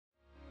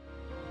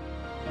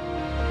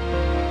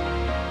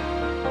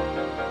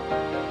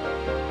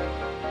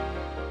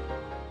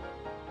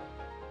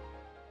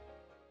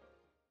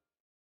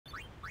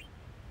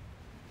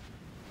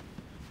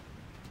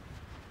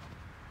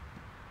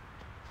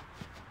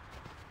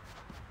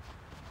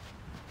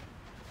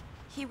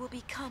He will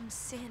become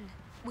sin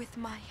with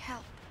my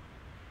help.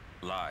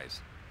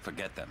 Lies.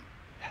 Forget them.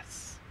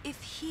 Yes.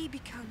 If he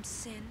becomes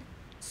sin,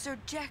 Sir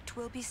Jecht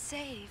will be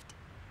saved.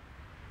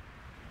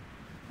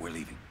 We're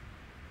leaving.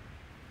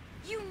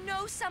 You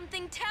know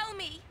something, tell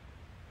me!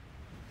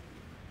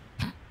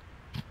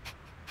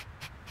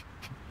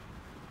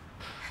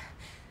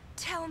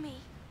 Tell me.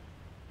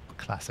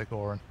 Classic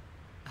Oren.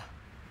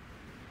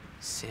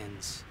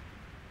 Sin's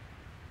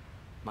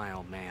my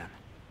old man.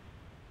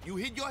 You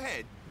hit your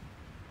head.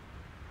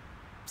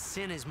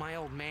 Sin is my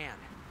old man.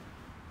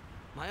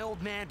 My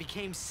old man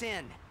became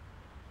sin.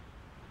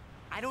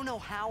 I don't know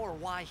how or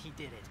why he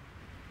did it.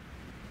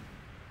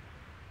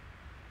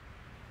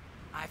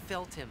 I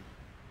felt him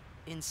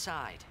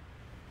inside.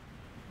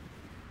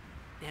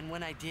 And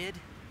when I did,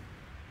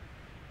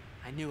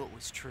 I knew it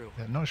was true.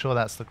 Yeah, not sure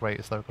that's the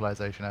greatest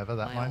localization ever,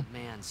 that My line. old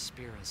man's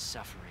spirit is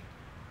suffering.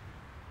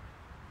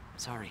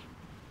 Sorry.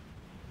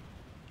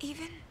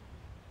 Even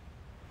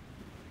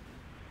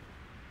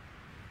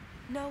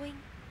knowing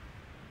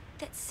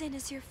that Sin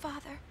is your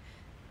father,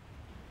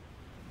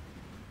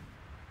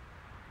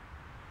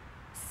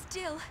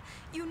 still,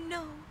 you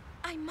know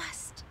I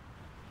must.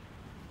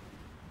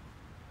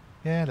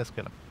 Yeah, let's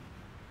kill him.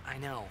 I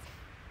know.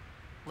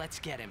 Let's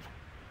get him.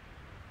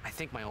 I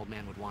think my old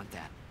man would want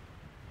that.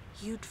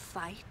 You'd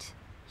fight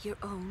your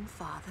own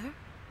father?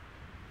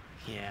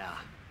 Yeah,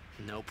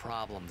 no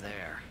problem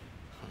there.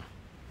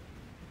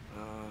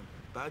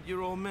 About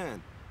your old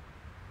man.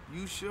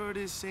 You sure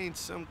this ain't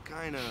some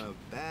kind of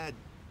bad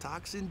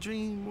toxin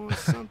dream or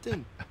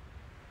something?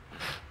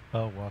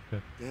 Oh,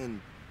 Walker.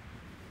 Then,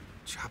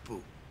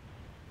 Chapu.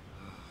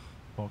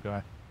 Poor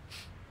guy.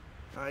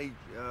 I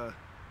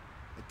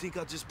think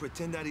I'll just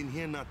pretend I didn't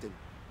hear nothing.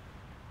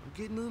 I'm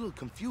getting a little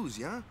confused,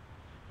 yeah?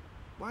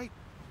 Why'd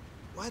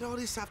all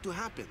this have to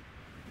happen?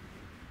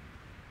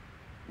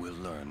 We'll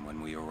learn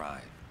when we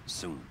arrive.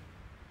 Soon.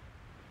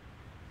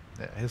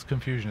 Yeah, his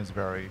confusion is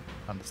very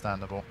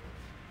understandable.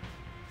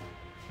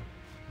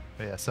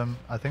 But yeah,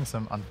 I think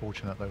some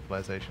unfortunate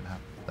localization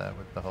happened there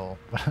with the whole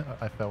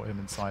I felt him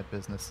inside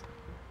business.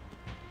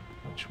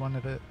 Which one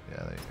of it?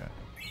 Yeah, there you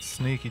go.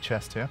 Sneaky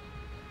chest here.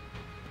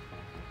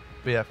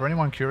 But yeah, for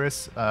anyone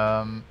curious,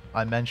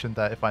 I mentioned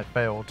that if I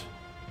failed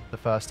the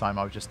first time,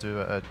 I would just do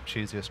a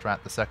cheesier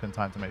strat the second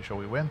time to make sure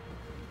we win.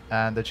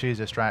 And the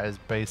cheesier strat is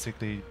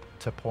basically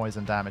to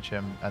poison damage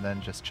him and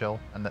then just chill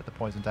and let the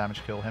poison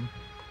damage kill him.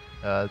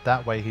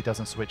 That way he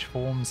doesn't switch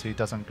forms, he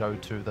doesn't go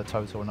to the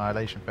total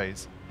annihilation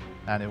phase.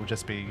 And it will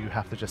just be, you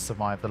have to just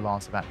survive the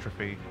Lance of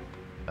Atrophy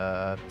 /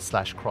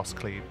 cross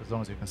cleave. As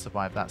long as you can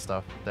survive that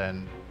stuff,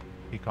 then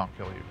he can't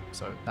kill you.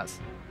 So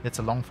it's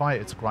a long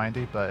fight, it's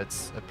grindy, but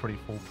it's a pretty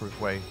foolproof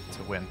way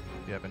to win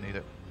if you ever need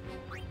it.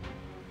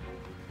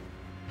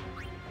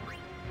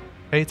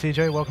 Hey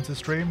TJ, welcome to the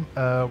stream.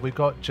 We've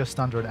got just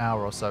under an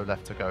hour or so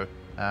left to go,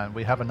 and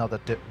we have another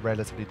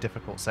relatively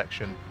difficult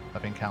section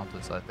of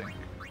encounters, I think.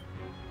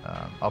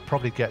 I'll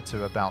probably get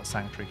to about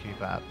Sanctuary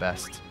Keeper at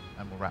best,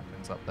 and we'll wrap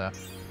things up there.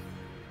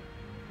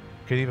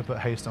 Could even put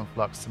haste on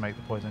Flux to make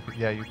the poison.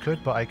 Yeah, you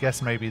could, but I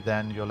guess maybe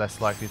then you're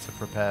less likely to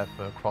prepare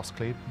for cross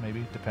cleave,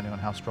 maybe, depending on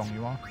how strong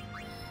you are.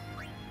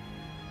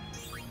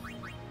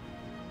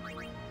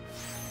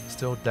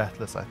 Still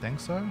deathless, I think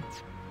so.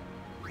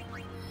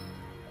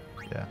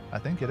 Yeah, I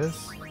think it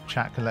is.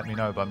 Chat can let me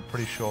know, but I'm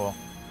pretty sure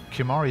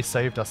Kimari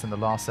saved us in the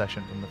last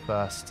session from the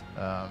first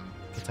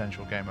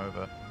potential game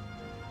over.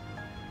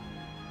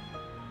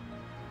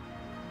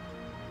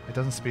 It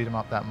doesn't speed him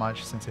up that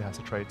much since he has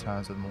to trade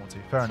turns with Morty.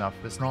 Fair enough.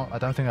 It's not. I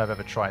don't think I've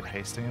ever tried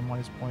hasting him when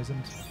he's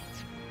poisoned.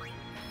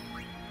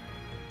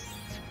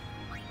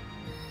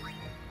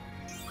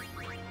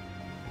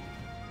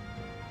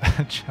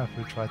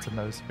 Chafu tried to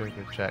nose spear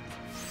reject.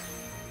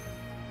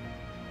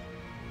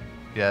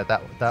 Yeah,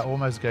 that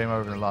almost game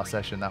over in the last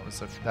session. That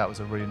was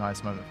a really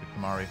nice moment for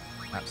Kimari.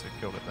 Absolutely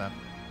killed it there.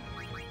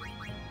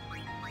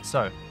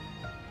 So,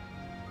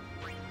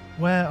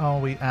 where are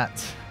we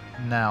at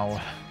now?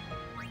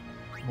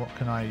 What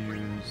can I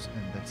use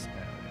in this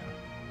area?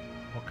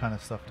 What kind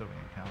of stuff do we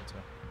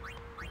encounter?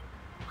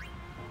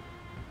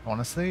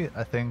 Honestly,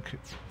 I think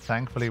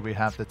thankfully we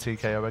have the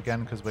TKO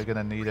again because we're going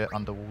to need it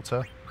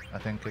underwater. I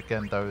think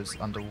again those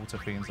underwater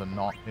fiends are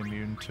not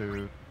immune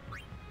to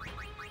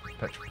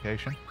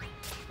petrification.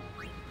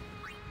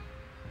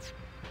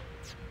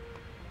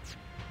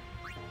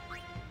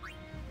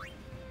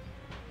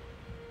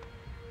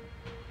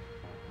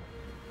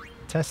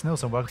 Tess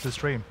Nilsson, welcome to the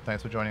stream.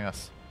 Thanks for joining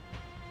us.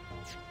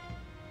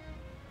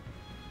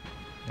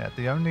 Yeah,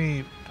 the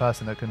only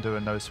person that can do a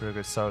no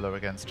Surrogate solo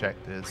against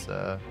Jecht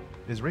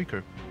is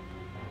Riku.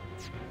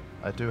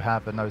 I do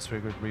have a no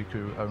Surrogate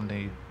Riku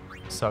only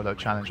solo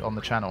challenge on the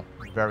channel.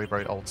 Very,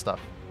 very old stuff.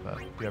 But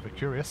if you're ever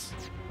curious,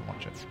 you can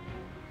watch it.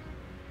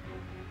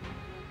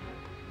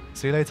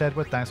 See you later,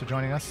 Edward. Thanks for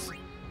joining us.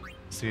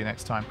 See you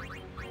next time.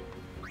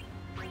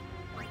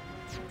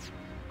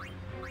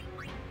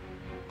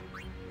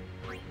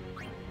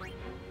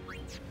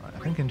 Right, I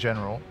think in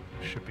general,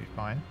 should be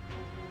fine.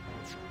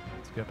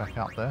 Let's go back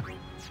out there.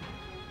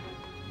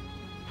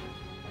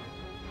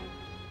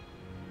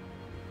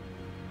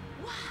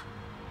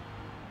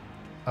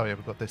 Oh yeah,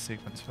 we've got this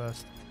sequence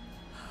first.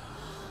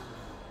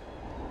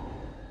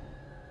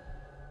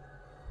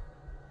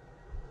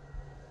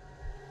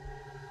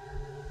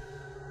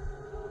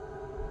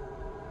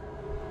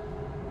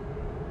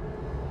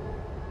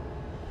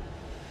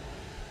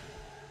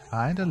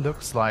 Kinda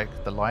looks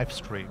like the live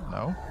stream,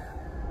 no?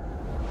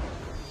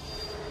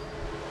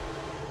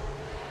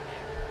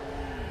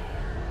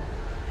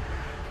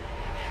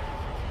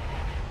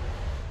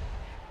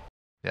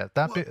 Yeah,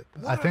 that bit.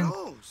 I think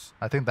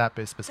that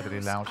bit is specifically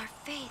Those loud. are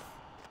faith.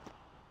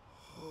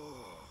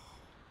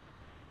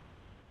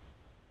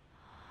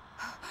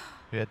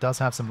 Yeah, it does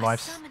have some live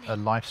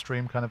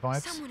stream kind of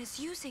vibes. Someone is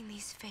using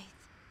these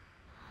faith.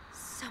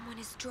 Someone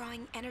is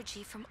drawing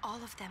energy from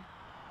all of them.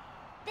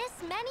 This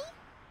many?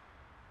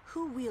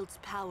 Who wields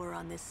power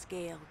on this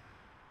scale?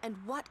 And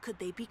what could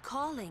they be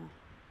calling?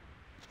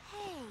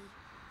 Hey,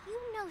 you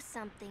know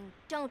something,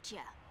 don't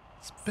ya?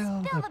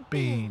 Spill the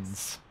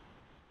beans.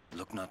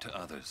 Look not to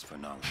others for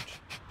knowledge.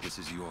 This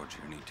is your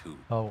journey too.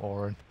 Oh,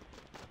 Oren.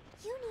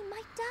 Uni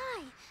might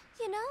die,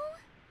 you know?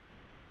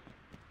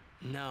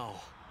 No.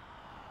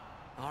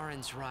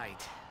 Arin's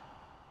right.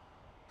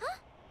 Huh?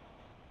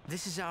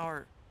 This is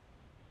our...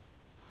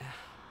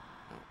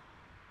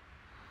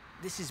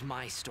 This is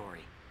my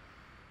story.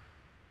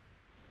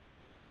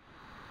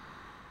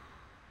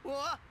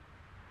 What?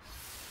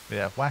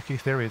 Yeah, wacky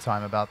theory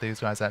time about these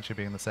guys actually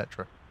being the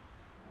Cetra.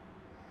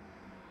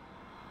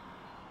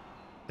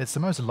 It's the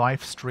most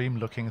live stream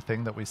looking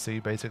thing that we see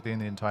basically in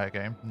the entire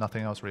game.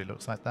 Nothing else really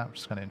looks like that,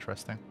 which is kind of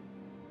interesting.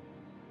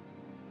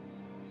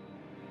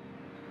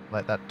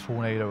 Like that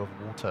tornado of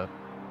water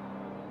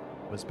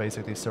was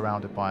basically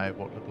surrounded by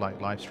what looked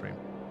like live stream.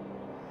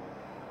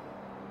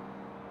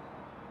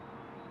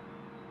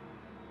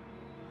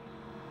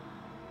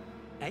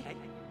 Hey.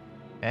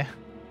 Eh?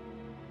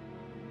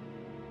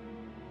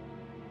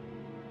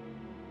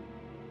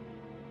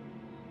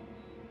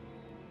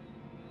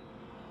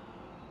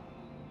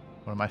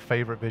 One of my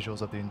favorite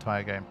visuals of the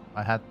entire game.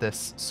 I had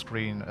this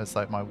screen as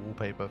like my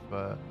wallpaper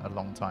for a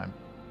long time.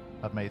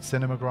 I've made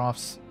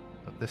cinemagraphs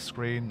of this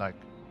screen. Like,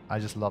 I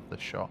just love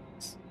this shot.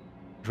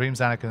 Dreams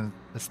Anakin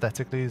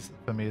aesthetically,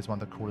 for me, is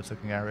one of the coolest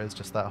looking areas.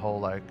 Just that whole,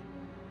 like,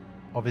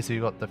 obviously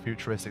you got the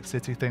futuristic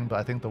city thing, but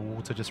I think the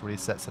water just really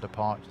sets it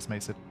apart. Just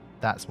makes it,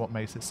 that's what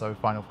makes it so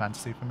Final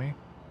Fantasy for me.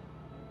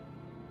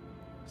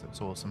 So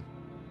it's awesome.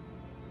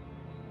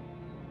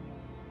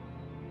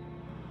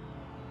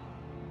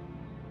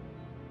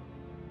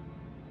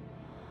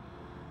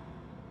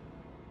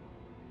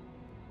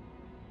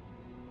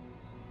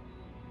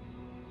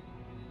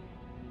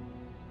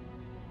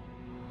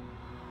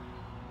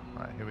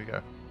 Alright, here we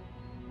go.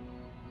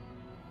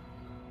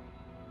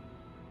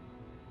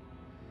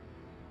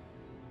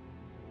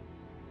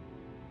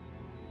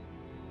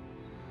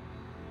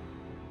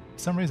 For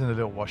some reason the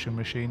little washing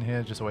machine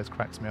here just always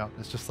cracks me up.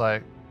 It's just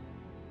like,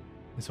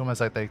 it's almost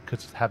like they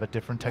could have a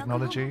different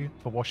technology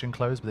for washing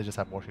clothes, but they just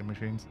have washing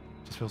machines.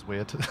 It just feels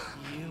weird.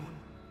 You...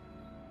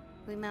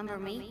 Remember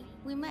me?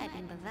 We met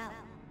in Bavel.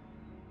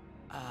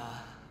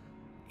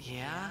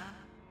 Yeah?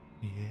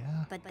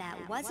 Yeah? But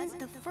that wasn't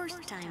the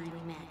first time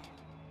we met.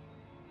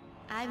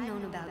 I've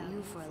known about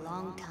you for a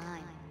long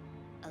time.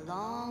 A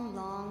long,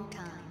 long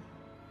time.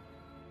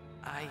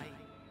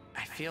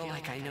 I feel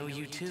like I know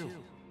you too.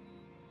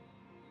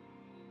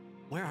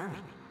 Where are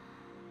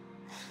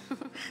we?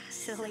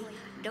 Silly,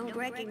 don't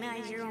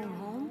recognize your own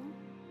home?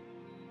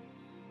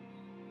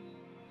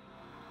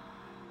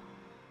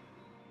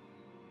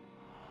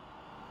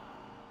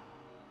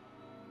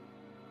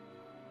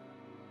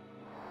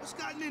 What's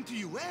gotten into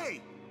you,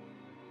 hey?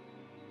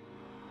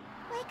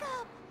 Wake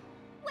up!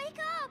 Wake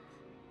up!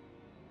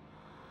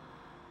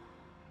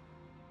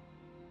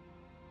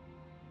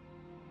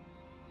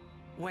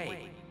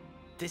 Wait,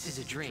 this is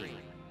a dream.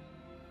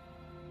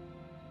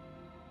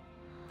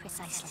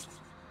 Precisely.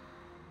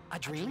 A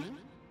dream?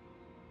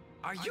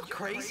 Are you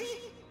crazy?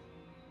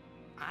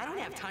 I don't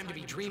have time to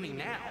be dreaming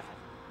now.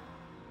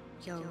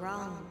 You're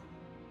wrong.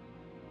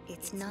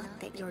 It's not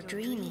that you're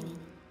dreaming.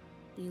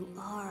 You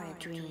are a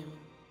dream.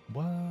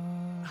 What?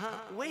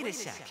 Wait a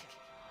sec.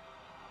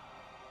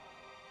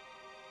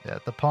 Yeah,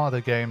 the part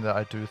of the game that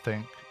I do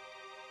think,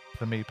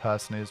 for me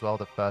personally as well,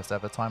 the first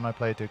ever time I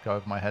played did go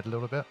over my head a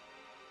little bit.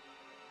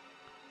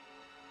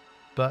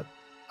 But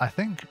I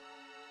think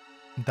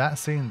that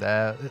scene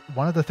there,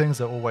 one of the things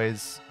that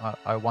always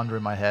I wonder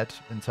in my head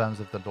in terms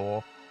of the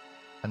lore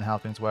and how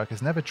things work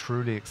is never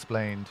truly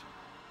explained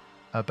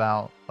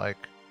about, like,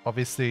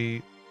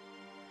 obviously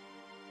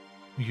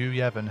Yu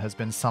Yevon has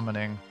been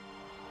summoning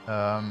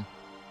Dreams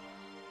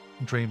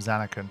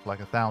Anakin for like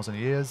 1,000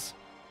 years,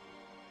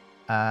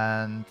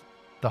 and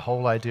the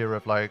whole idea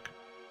of, like,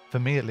 for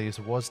me at least,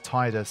 was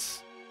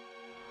Tidus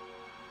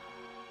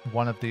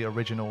one of the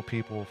original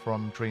people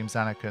from Dreams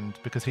Anakin,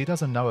 because he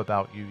doesn't know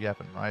about Yu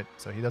Yevon, right?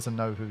 So he doesn't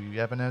know who Yu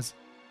Yevon is.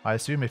 I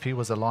assume if he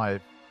was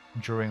alive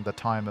during the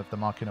time of the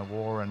Machina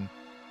War and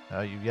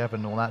Yu Yevon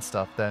and all that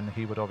stuff, then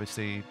he would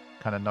obviously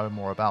kind of know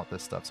more about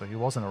this stuff. So he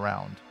wasn't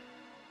around.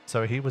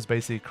 So he was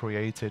basically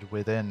created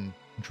within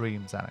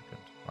Dreams Anakin,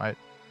 right?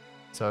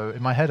 So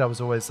in my head, I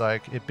was always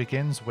like, it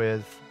begins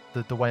with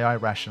the way I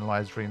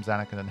rationalize Dreams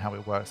Anakin and how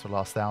it works for the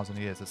last 1,000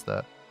 years is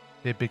that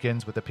it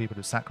begins with the people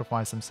who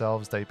sacrifice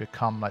themselves. They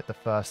become like the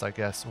first, I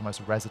guess,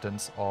 almost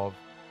residents of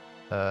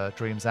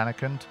Dreams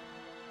Anakin.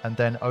 And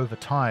then over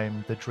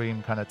time, the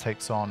dream kind of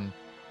takes on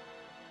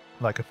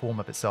like a form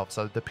of itself.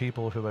 So the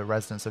people who are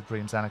residents of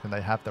Dreams Anakin,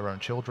 they have their own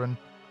children.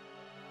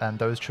 And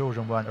those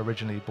children weren't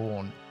originally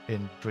born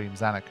in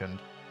Dreams Anakin,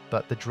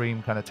 but the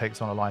dream kind of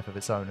takes on a life of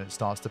its own and it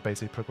starts to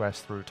basically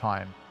progress through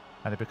time.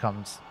 And it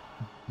becomes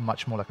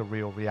much more like a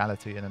real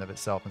reality in and of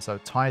itself. And so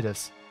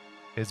Tidus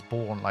is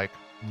born like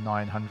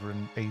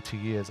 980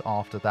 years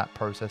after that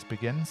process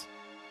begins.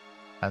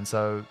 And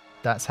so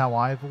that's how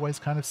I've always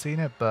kind of seen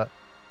it. But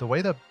the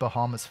way that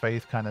Bahamut's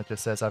faith kind of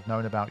just says, I've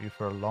known about you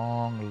for a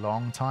long,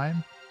 long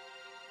time,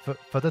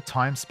 for the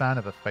time span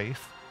of a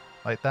faith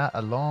like that,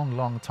 a long,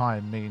 long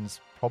time means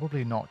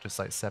probably not just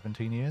like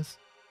 17 years.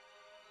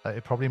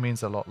 It probably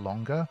means a lot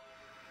longer.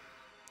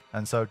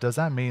 And so does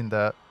that mean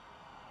that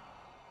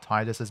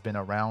Tidus has been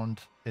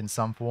around in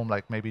some form,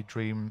 like maybe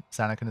Dream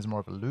Anakin is more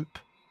of a loop,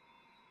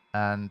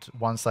 and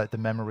once like the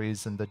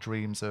memories and the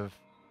dreams of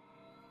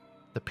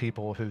the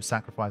people who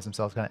sacrifice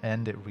themselves kind of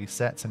end, it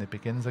resets and it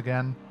begins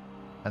again,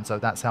 and so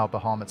that's how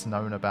Bahamut's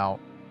known about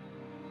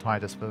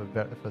Tidus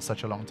for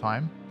such a long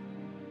time.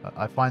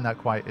 I find that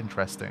quite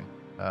interesting.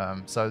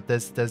 So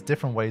there's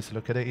different ways to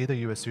look at it. Either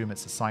you assume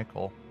it's a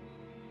cycle,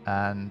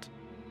 and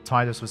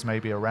Tidus was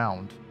maybe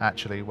around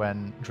actually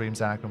when Dreams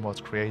Anakin was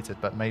created,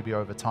 but maybe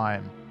over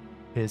time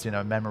his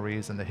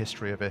memories and the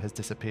history of it has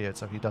disappeared,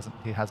 so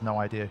he has no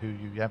idea who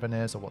Yevon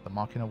is or what the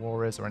Machina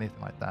War is or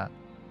anything like that.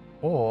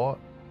 Or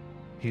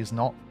he's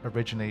not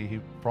originally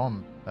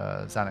from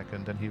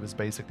Zanarkand, and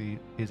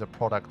he's a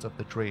product of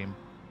the dream,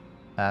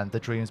 and the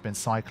dream's been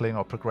cycling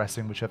or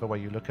progressing, whichever way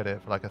you look at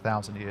it, for like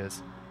 1,000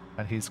 years,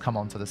 and he's come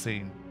onto the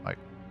scene like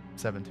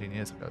 17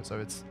 years ago. So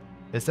it's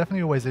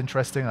definitely always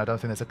interesting. I don't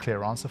think there's a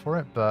clear answer for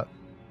it, but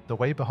the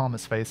way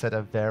Bahamut's faith said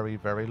a very,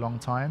 very long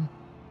time,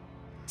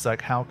 it's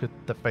like, how could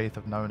the faith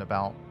have known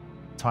about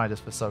Tidus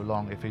for so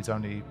long if he's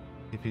only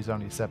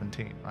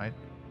 17, right?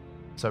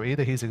 So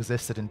either he's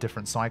existed in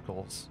different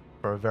cycles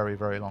for a very,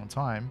 very long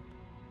time,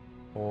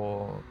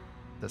 or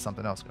there's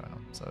something else going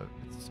on. So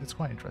it's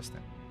quite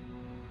interesting.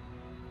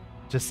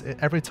 Just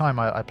every time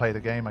I play the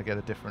game, I get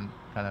a different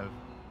kind of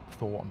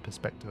thought and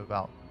perspective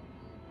about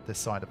this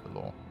side of the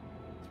lore.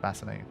 It's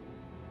fascinating.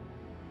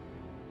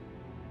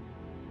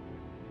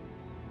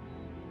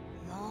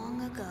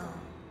 Long ago,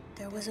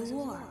 there was a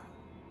war.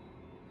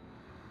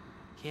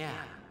 Yeah,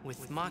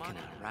 with Machina,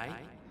 right?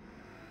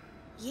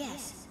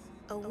 Yes,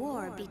 a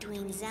war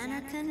between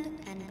Zanarkand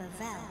and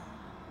Bavel.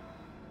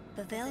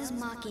 Bavel's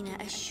Machina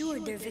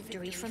assured their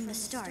victory from the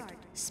start.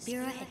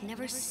 Spira had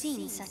never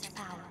seen such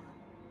power.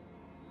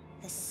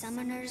 The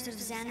summoners of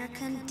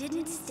Zanarkand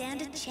didn't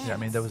stand a chance. Yeah, I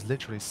mean, there was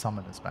literally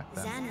summoners back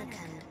then.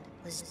 Zanarkand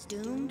was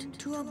doomed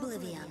to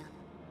oblivion.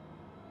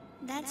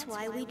 That's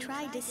why we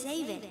tried to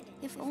save it,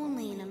 if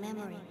only in a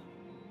memory.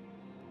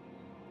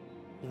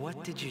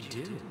 What did you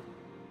do?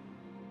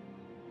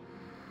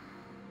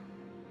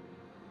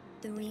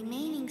 The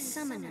remaining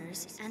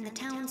summoners and the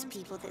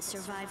townspeople that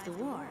survived the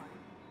war,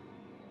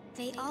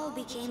 they all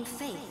became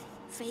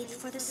faith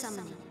for the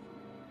summoning.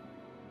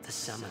 The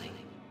summoning?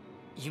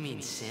 You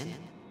mean sin?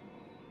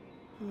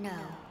 No,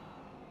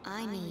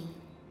 I mean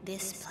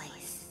this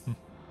place.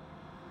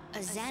 A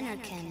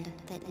Zanarkand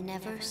that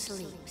never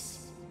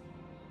sleeps.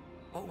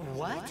 Oh,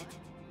 what?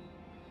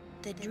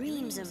 The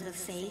dreams of the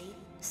faith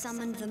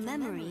summoned the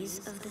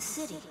memories of the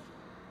city.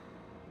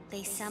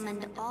 They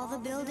summoned all the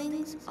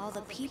buildings, all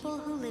the people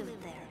who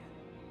lived there.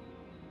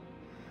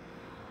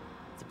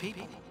 The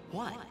people?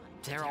 What?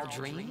 They're all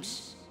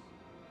dreams?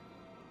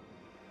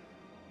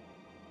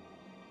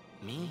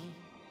 Me?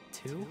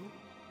 Too?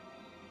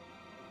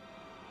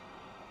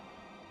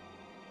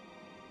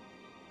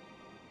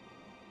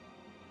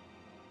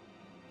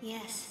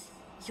 Yes,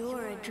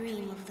 you're a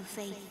dream of the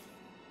faith.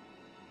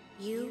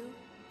 You,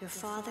 your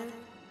father,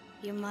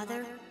 your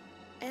mother,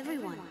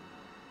 everyone.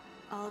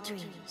 All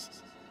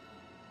dreams.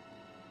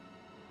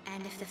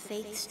 And if the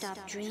faith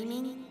stopped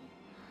dreaming,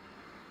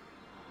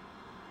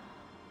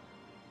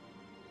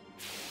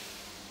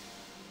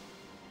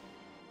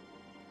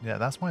 yeah,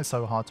 that's why it's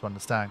so hard to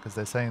understand, because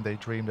they're saying they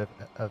dreamed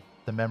of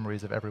the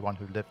memories of everyone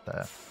who lived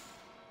there.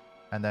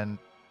 And then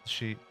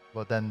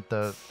then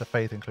the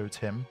faith includes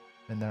him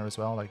in there as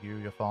well, like you,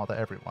 your father,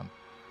 everyone.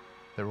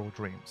 They're all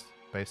dreams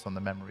based on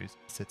the memories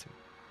of the city.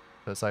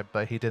 So it's like,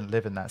 but he didn't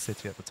live in that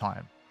city at the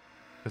time,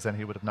 because then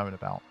he would have known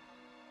about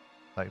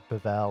like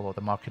Bavel or the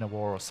Machina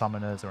War or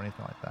summoners or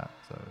anything like that.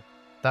 So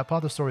that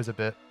part of the story is a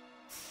bit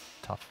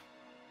tough.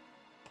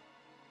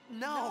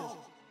 No!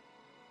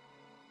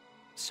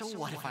 So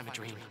what if I'm a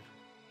dream?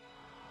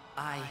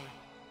 I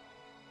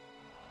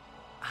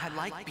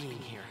like being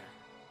here.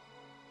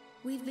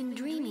 we've been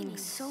dreaming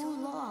so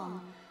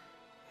long.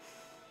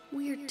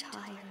 We're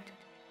tired.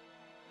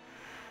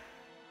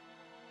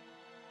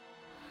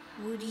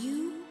 Would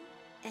you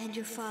and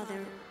your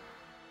father,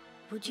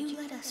 would you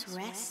let us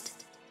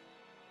rest?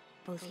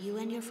 Both you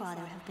and your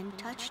father have been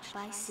touched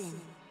by Sin.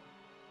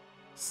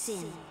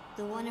 Sin,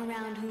 the one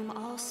around whom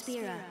all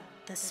Spira,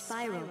 the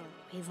spiral,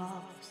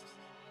 revolves.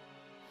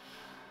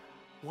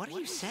 What are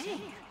you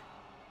saying?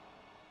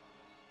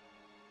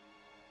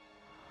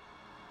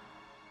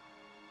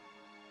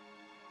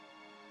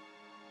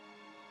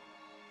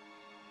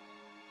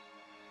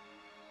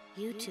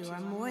 You two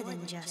are more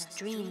than just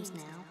dreams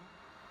now.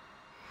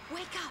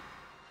 Wake up!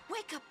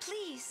 Wake up,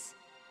 please!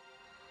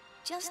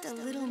 Just a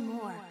little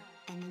more,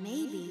 and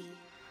maybe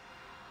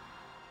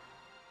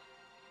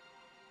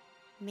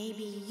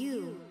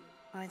you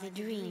are the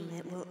dream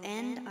that will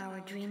end our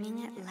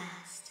dreaming at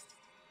last.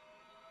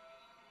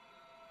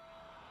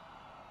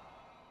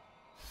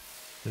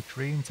 The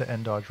dream to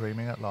end our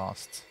dreaming at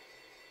last.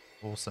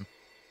 Awesome.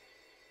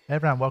 Hey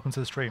everyone, welcome to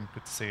the stream.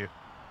 Good to see you.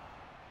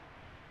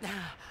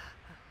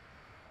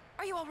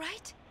 Are you all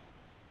right?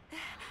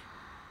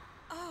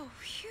 Oh,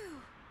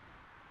 phew.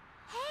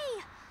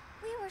 Hey!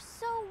 We were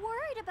so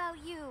worried about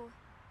you.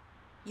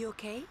 You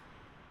okay?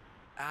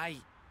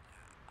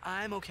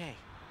 I'm okay.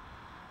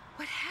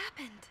 What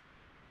happened?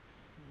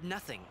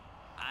 Nothing.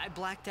 I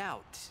blacked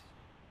out.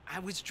 I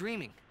was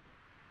dreaming.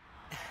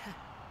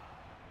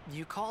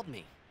 You called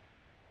me.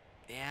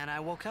 And I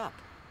woke up.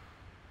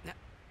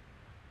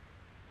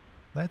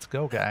 Let's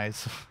go,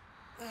 guys.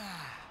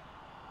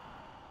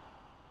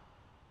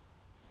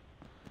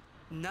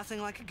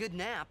 Nothing like a good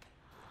nap.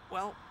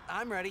 Well,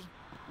 I'm ready.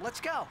 Let's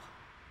go.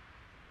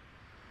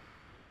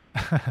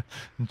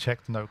 And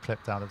check the note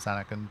clipped out of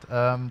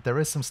Xanarkand. There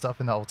is some stuff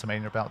in the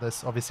Ultimania about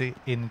this. Obviously,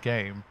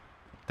 in-game,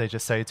 they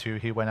just say to you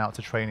he went out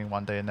to training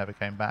one day and never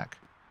came back.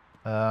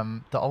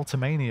 The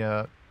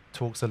Ultimania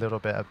talks a little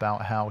bit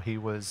about how he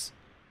was...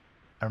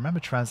 I remember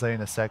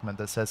translating a segment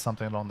that says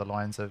something along the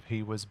lines of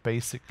he was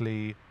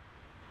basically...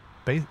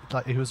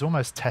 like he was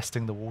almost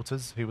testing the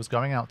waters. He was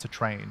going out to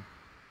train,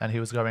 and he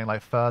was going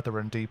like further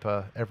and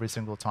deeper every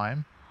single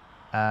time,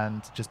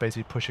 and just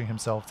basically pushing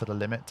himself to the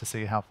limit to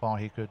see how far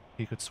he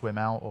could swim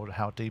out or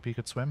how deep he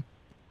could swim.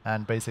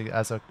 And basically,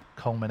 as a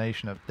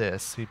culmination of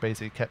this, he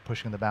basically kept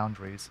pushing the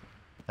boundaries,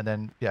 and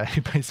then yeah, he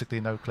basically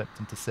no-clipped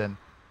into Sin,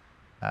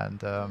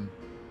 and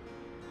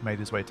made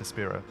his way to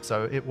Spiro.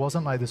 So it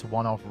wasn't like this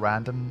one-off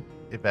random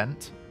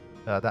event.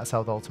 That's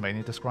how the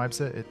Ultimania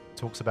describes it. It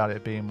talks about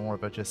it being more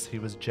of a just, he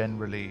was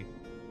generally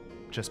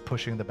just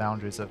pushing the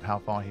boundaries of how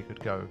far he could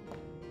go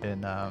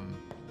in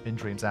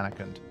Dream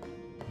Xanarkand.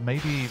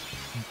 Maybe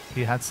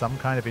he had some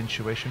kind of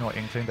intuition or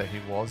inkling that he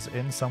was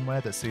in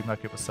somewhere that seemed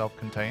like it was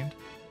self-contained,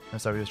 and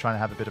so he was trying to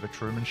have a bit of a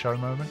Truman Show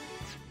moment.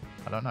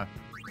 I don't know.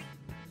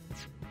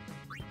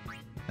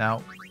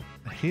 Now,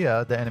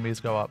 here the enemies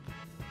go up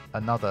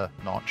another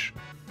notch.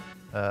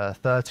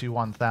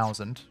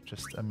 31,000,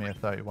 just a mere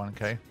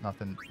 31k,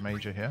 nothing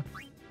major here.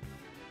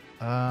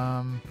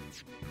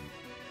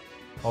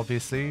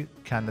 Obviously,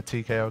 can the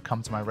TKO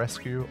come to my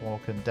rescue, or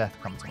can death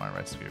come to my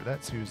rescue?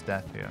 Let's use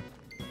death here.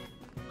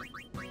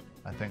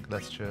 I think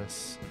let's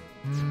just...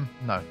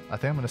 no, I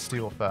think I'm going to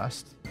steal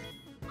first.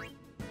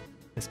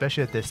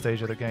 Especially at this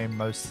stage of the game,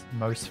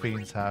 most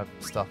fiends have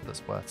stuff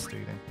that's worth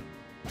stealing.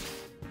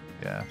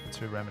 Yeah,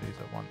 2 remedies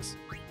at once.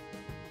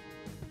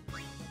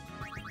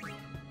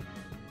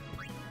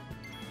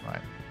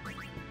 Right.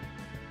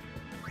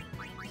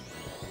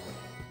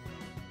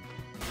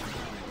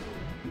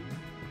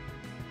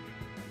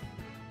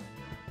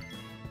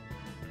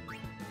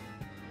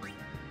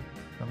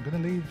 I'm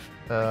going to leave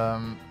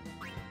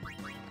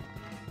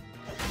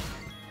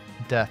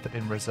death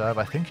in reserve.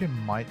 I think it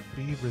might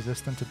be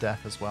resistant to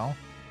death as well.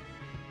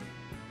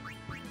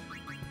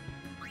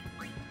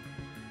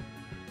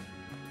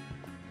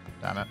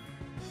 Damn it.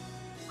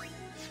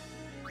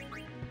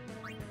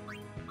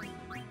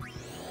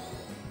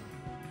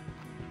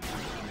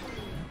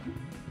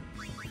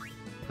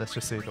 Let's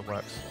just see if it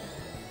works.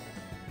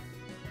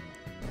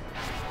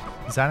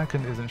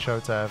 Xanarkand isn't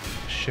shown to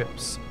have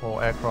ships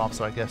or aircraft,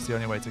 so I guess the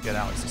only way to get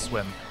out is to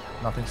swim.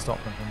 Nothing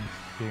stopped them from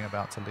being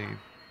about to leave.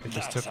 It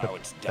just took the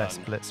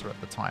best blitzer at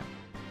the time.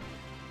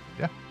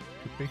 Yeah,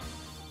 could be.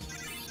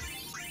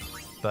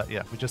 But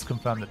yeah, we just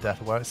confirmed that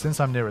death works. Since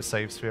I'm near a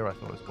save sphere, I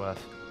thought it was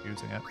worth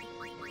using it.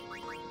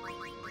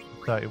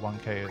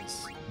 31k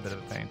is a bit of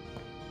a pain.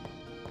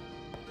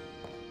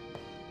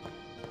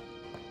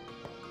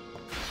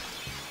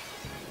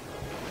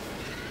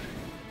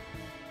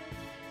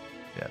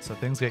 Yeah, so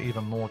things get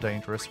even more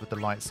dangerous with the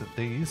lights of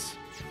these.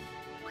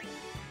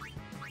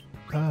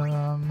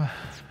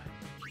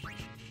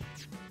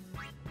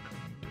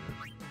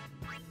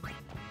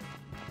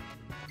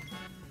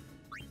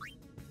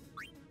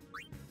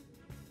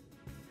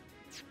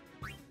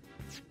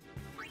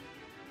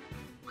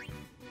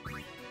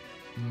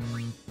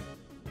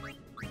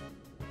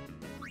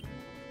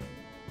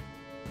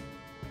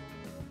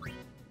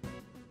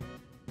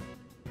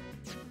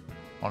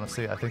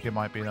 Honestly, I think it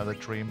might be another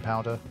Dream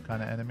Powder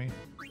kind of enemy.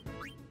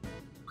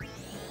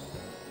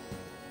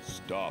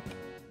 Stop.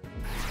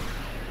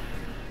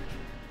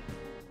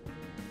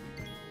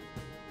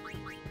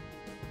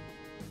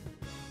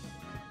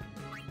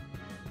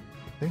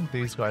 think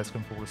these guys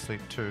can fall asleep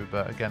too,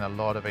 but again, a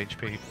lot of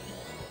HP.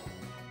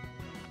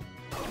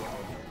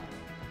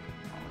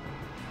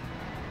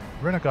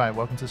 Reneguy,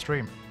 welcome to the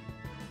stream.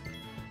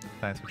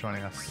 Thanks for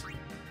joining us.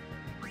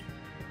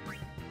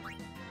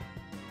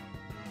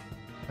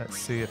 Let's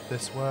see if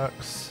this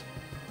works.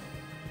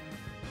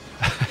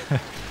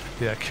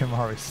 Yeah,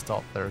 Kimari's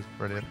stop there is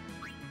brilliant.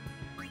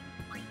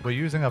 We're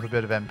using up a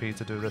bit of MP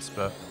to do this,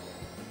 but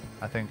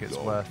I think it's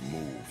worth.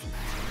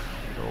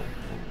 Cool.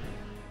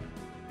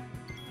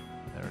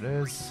 There it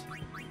is.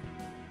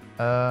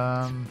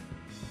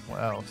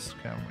 What else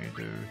can we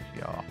do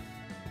here?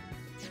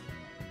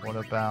 What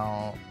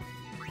about...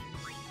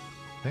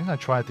 I think I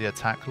tried the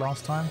attack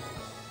last time.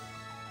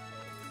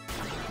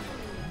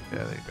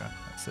 Yeah, there you go.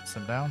 That sits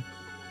him down.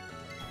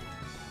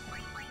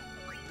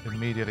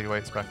 Immediately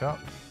wakes back up,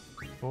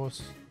 of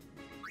course.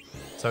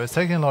 So it's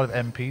taking a lot of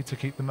MP to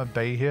keep them at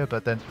bay here,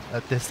 but then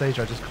at this stage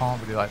I just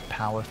can't really like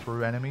power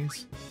through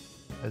enemies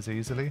as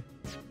easily.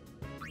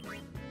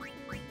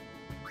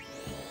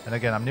 And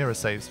again, I'm near a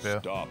save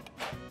sphere. Stop.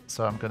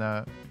 So I'm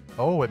gonna...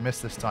 Oh, it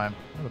missed this time.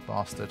 What a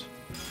bastard.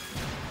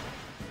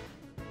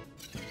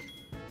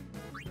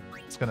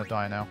 It's gonna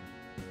die now.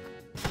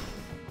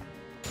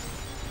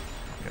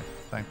 Okay,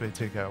 thankfully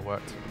TKO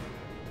worked.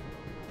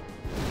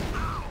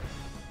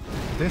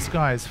 This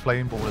guy's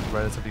flame ball is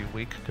relatively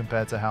weak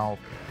compared to how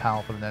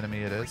powerful an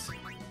enemy it is.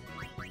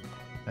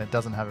 And it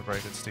doesn't have a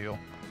very good steal,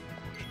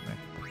 unfortunately.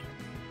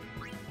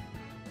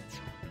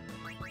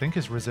 I think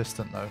it's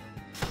resistant though.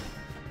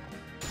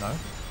 No?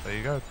 There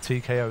you go.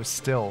 TKO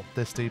still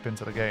this deep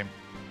into the game.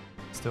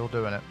 Still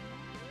doing it.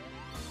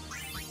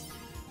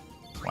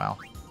 Wow.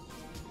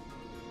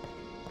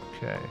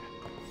 Okay.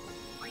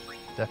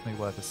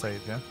 Definitely worth a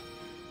save here.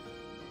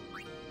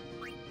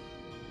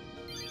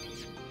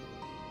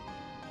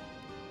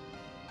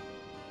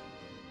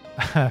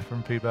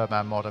 From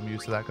P-Birdman mod, I'm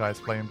used to that guy's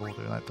flame ball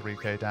doing like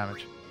 3k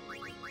damage.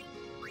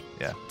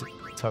 Yeah,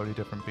 totally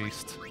different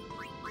beast.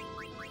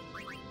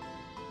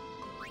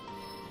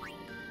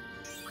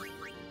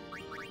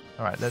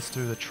 Alright, let's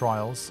do the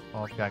trials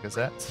of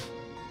Gagazette.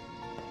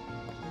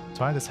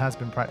 Tidus has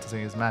been practicing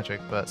his magic,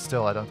 but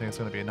still I don't think it's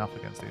going to be enough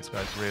against these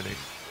guys, really.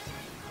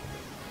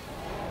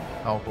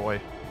 Oh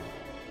boy.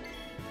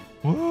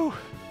 Woo!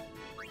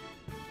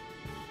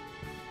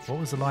 What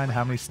was the line?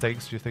 How many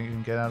stakes do you think you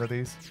can get out of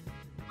these?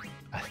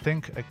 I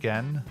think,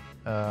 again,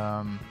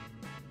 not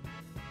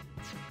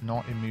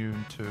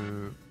immune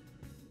to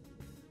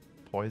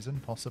poison,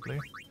 possibly.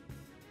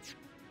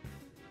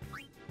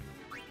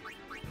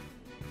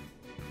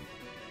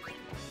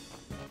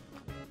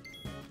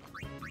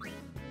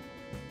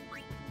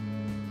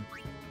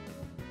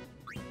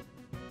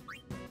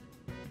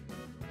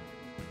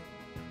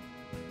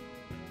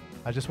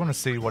 I just want to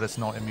see what it's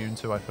not immune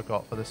to, I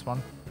forgot for this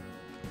one.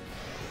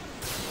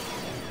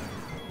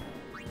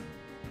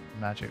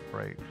 Magic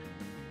break.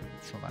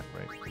 It's not that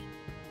great.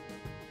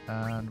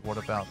 And what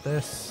about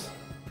this?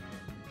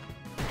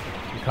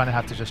 You kind of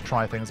have to just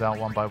try things out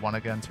one by one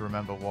again to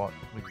remember what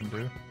we can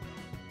do.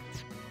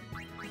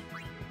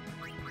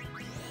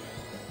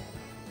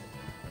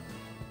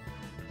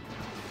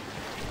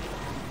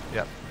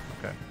 Yep,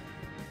 okay.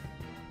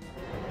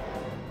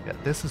 Yeah,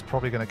 this is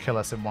probably going to kill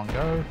us in one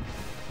go.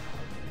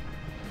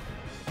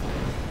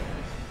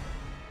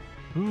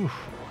 Oof.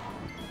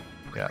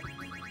 Yeah.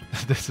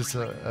 This is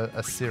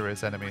a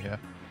serious enemy here.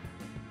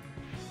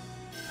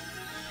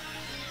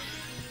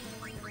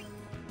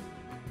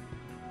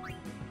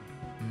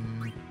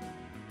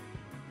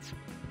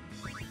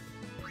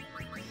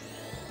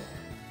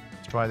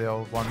 Let's try the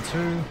old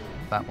 1-2.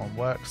 That one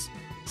works.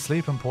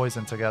 Sleep and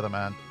poison together,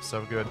 man.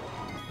 So good.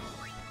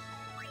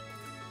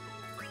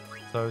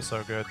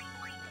 So good.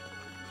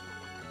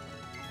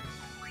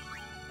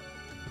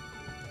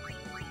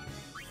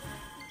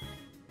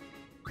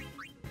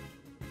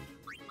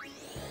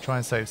 Try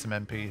and save some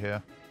MP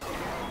here.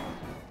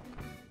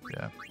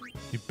 Yeah.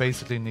 You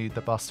basically need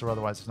the buster,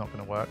 otherwise it's not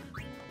going to work.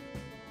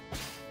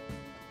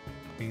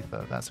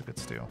 Ether, that's a good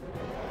steal.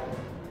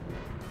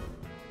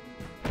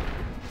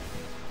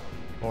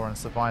 Oren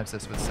survives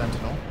this with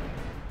Sentinel.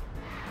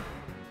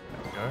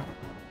 There we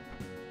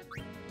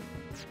go.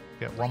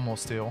 Get one more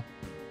steal.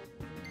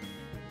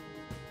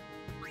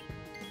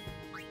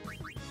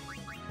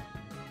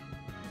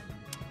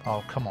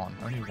 Oh, come on.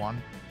 Only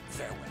one?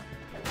 Farewell.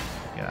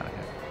 Get out of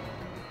here.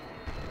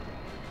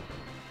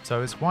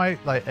 So it's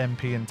quite like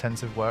MP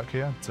intensive work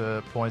here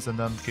to poison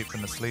them, keep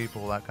them asleep,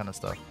 all that kind of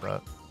stuff,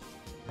 but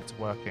it's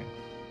working.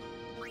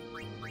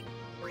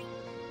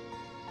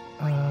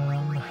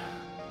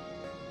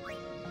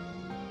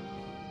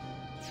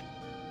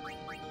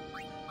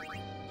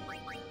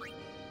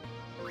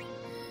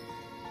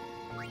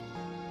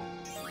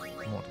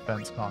 More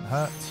defense can't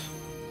hurt.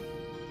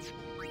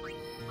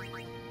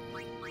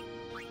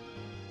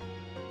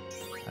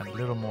 And a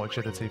little more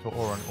agility for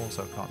Oren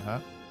also can't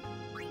hurt.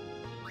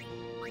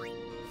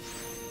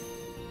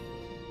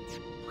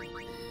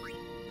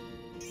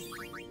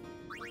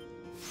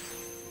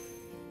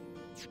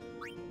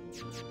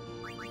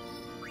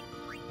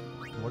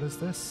 What is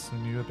this? A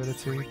new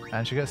ability?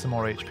 And she gets some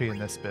more HP in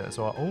this bit as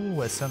well.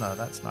 Oh, a Sinner,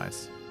 that's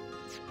nice.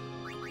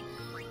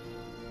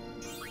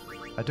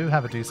 I do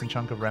have a decent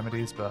chunk of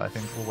remedies, but I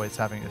think always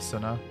having a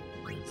Sinner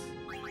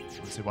is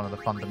obviously one of the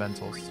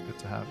fundamentals. It's good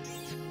to have.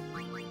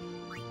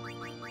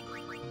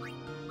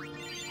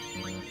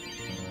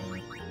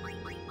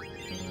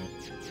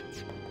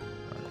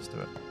 Alright, let's do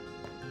it.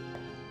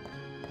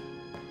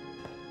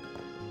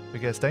 If it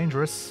gets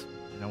dangerous,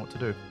 you know what to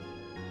do.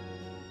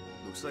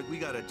 Looks like we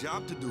got a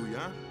job to do,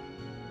 yeah?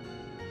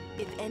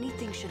 If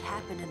anything should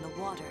happen in the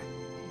water,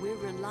 we're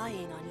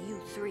relying on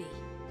you three.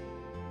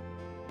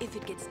 If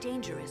it gets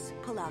dangerous,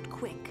 pull out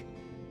quick.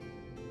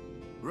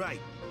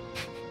 Right.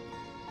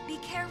 Be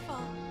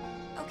careful,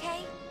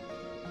 okay?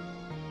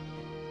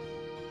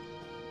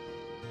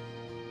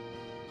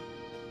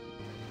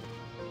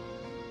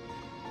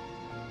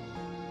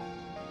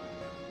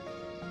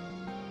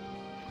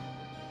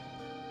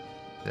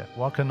 Yeah,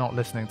 Waka not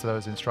listening to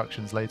those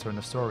instructions later in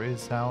the story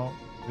is how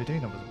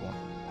Vidina was born.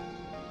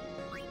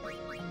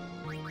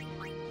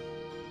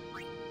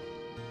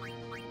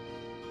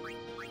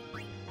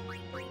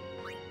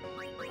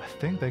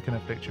 I think they can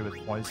afflict you with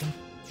poison.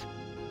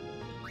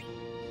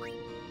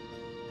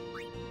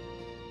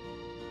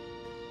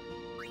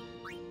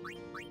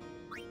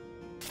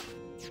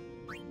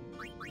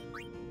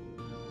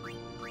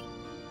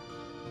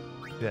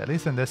 Yeah, at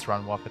least in this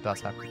run, Waka does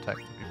have Protect,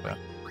 to be fair.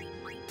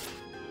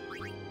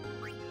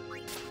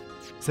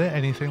 Is there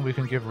anything we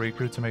can give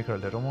Riku to make her a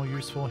little more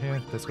useful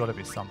here? There's got to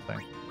be something.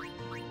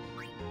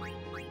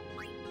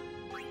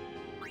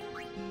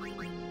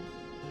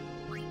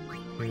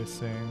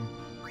 Piercing.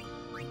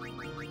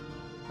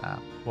 Ah,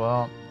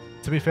 well,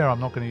 to be fair, I'm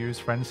not going to use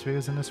Friend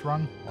Spheres in this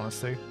run,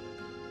 honestly.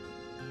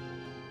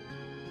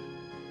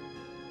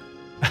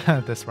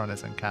 This run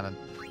isn't canon.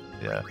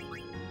 Yeah.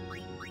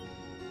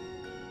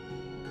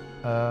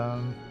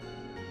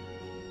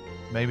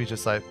 Maybe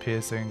just like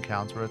piercing,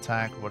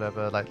 counterattack,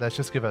 whatever. Like, let's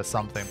just give her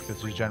something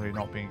because she's generally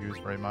not being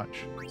used very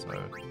much. So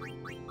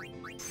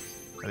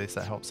at least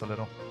that helps a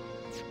little.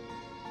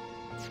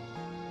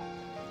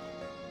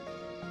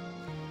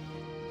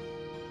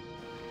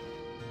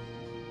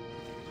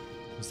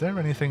 Is there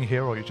anything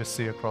here, or you just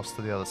see across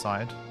to the other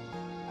side?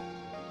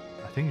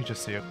 I think you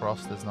just see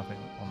across. There's nothing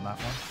on that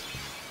one.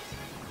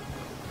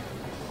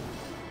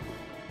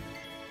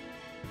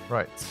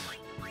 Right.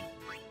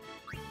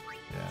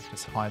 Yeah,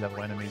 just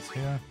high-level enemies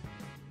here.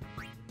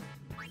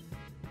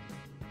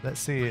 Let's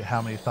see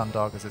how many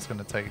Thundargas it's going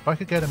to take. If I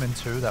could get them in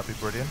 2, that'd be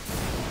brilliant.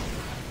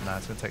 No,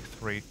 it's going to take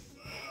 3.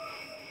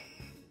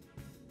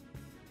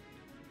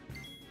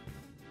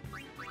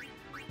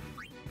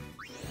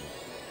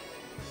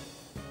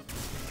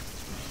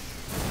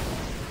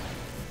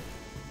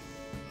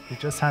 He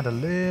just had a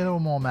little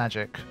more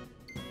magic.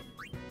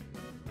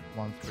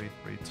 1, 3,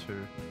 3,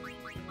 2.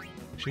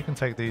 She can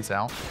take these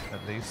out,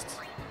 at least.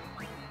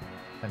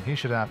 And he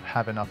should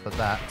have enough of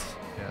that.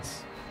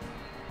 Yes.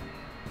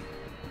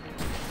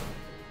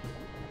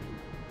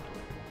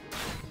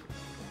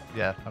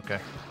 Yeah,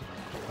 okay.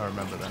 I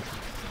remember then.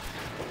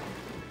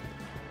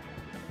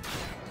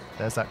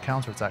 There's that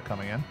counterattack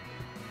coming in.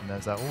 And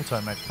there's that auto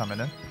med coming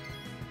in.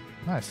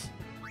 Nice.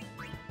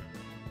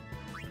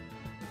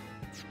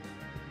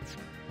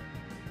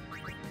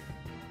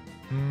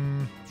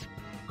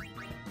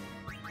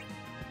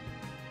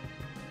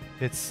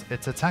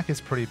 Its attack is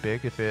pretty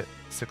big if it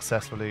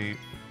successfully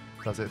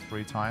does it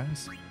 3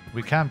 times.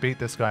 We can beat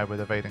this guy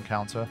with evade and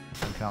counter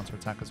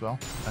attack as well,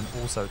 and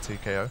also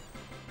TKO.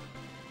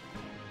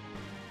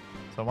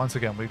 So once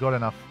again, we've got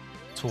enough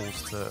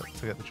tools to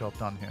get the job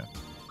done here.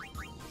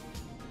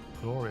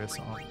 Glorious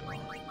Arm Guard.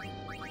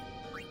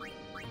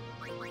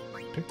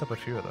 Picked up a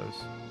few of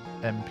those.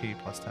 MP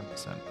plus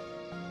 10%.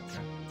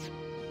 Okay.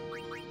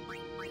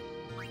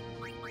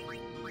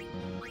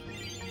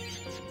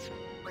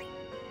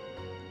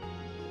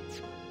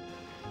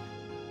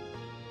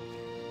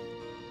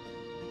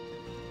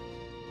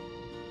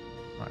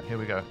 Right, here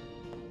we go.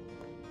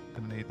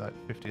 Gonna need like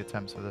 50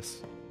 attempts for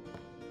this.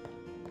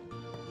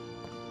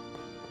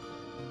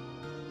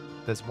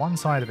 There's one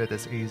side of it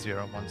that's easier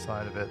and one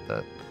side of it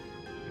that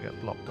you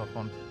get blocked off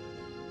on.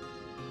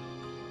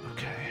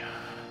 Okay.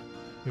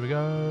 Here we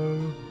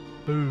go.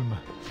 Boom.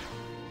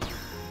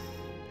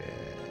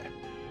 Yeah.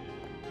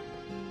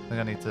 I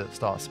think I need to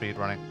start speed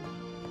running.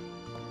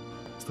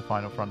 It's the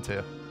final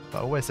frontier. But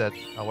I always said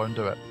I won't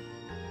do it.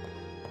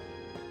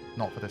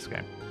 Not for this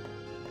game.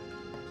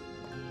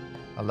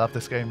 I love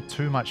this game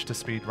too much to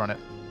speed run it.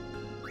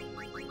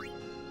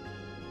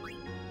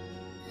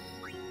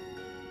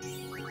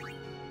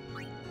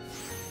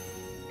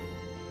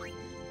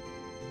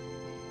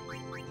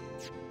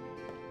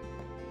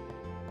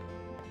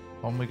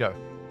 On we go.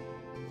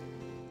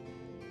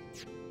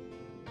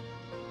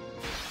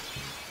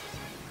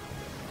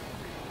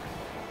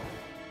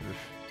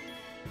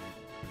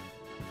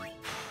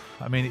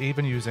 I mean,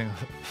 even using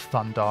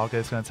Thundarga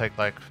is going to take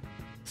like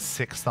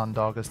 6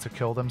 Thundargas to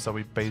kill them, so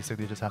we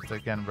basically just have to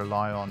again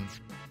rely on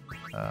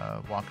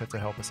Waka to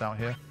help us out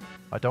here.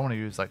 I don't want to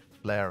use like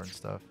Flare and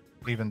stuff.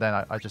 Even then,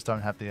 I just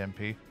don't have the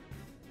MP.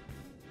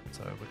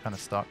 so we're kind of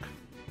stuck.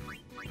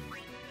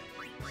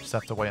 Just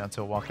have to wait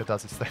until Walker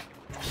does his thing.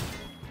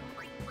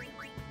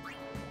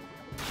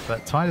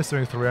 But Tidus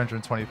doing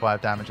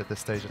 325 damage at this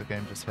stage of the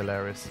game, just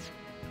hilarious.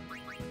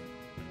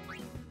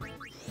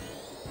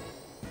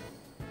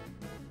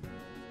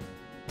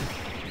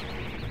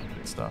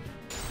 Good stuff.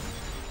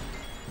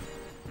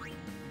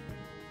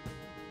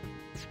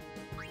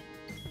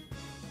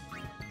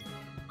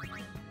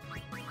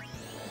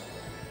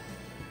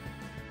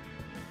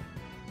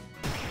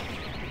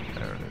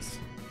 There it is.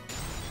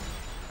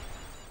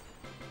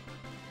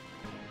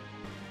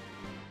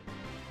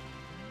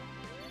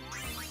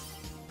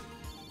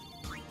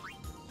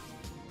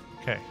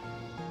 Okay.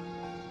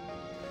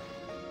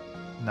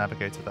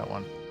 Navigated that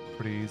one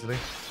pretty easily,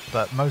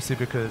 but mostly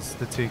because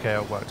the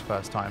TKO worked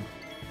first time.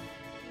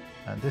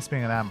 And this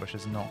being an ambush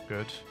is not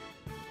good.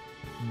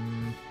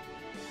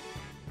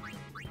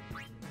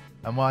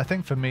 And well, I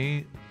think for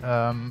me,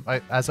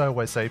 as I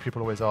always say,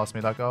 people always ask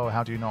me like, oh,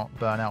 how do you not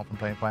burn out from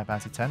playing Final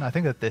Fantasy X? I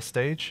think at this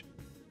stage,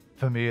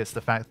 for me, it's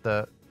the fact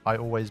that I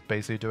always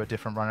basically do a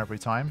different run every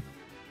time.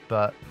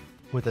 But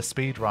with a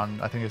speed run,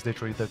 I think it's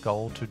literally the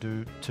goal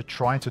to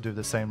try to do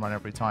the same run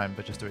every time,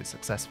 but just do it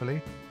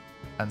successfully.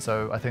 And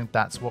so I think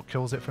that's what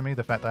kills it for me,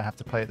 the fact that I have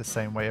to play it the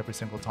same way every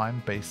single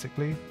time,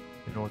 basically,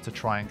 in order to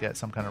try and get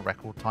some kind of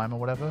record time or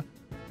whatever.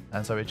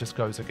 And so it just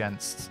goes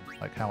against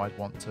like how I'd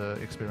want to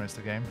experience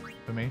the game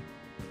for me.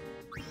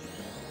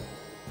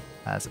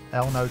 As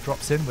Elno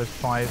drops in with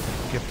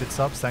 5 gifted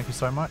subs, thank you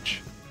so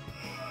much.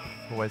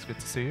 Always good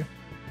to see you.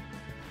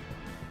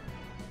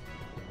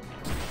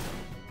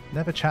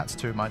 Never chats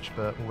too much,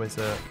 but always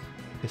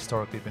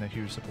historically been a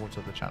huge supporter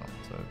of the channel,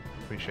 so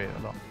appreciate it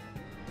a lot.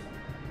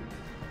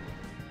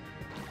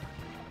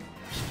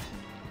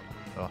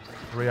 Oh,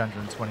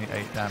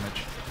 328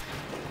 damage.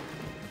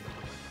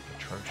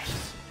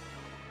 Atrocious.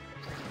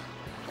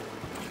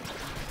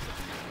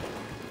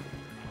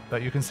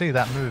 But you can see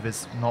that move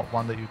is not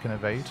one that you can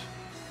evade.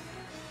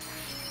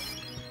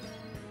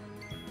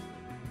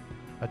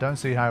 I don't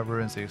see how it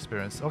ruins the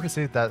experience.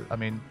 Obviously, that, I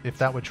mean, if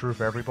that were true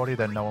for everybody,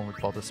 then no one would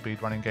bother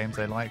speedrunning games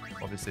they like.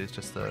 Obviously, it's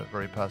just a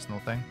very personal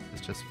thing.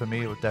 It's just, for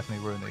me, it would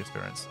definitely ruin the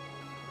experience.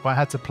 If I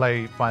had to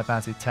play Final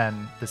Fantasy X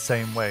the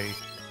same way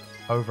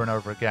over and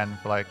over again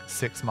for like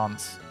 6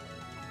 months,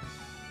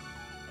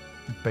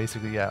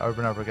 basically, yeah,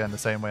 over and over again the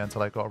same way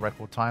until I got a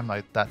record time,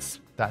 like that's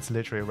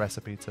literally a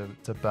recipe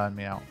to burn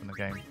me out from the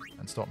game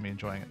and stop me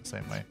enjoying it the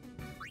same way.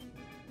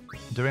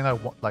 Doing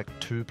like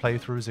 2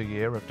 playthroughs a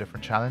year of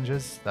different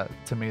challenges, that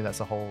to me that's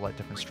a whole like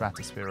different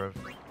stratosphere of,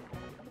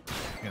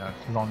 you know,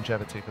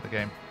 longevity for the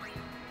game.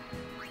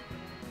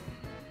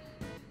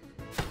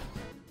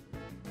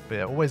 But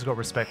yeah, always got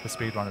respect for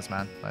speedrunners,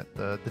 man. Like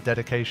the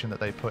dedication that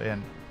they put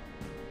in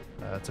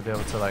to be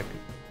able to like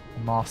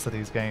master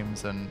these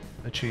games and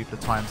achieve the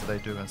times that they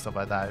do and stuff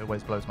like that, it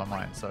always blows my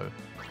mind. So,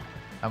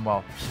 and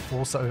well,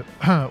 also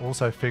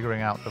also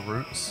figuring out the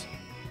routes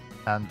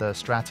and the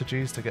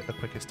strategies to get the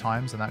quickest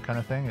times and that kind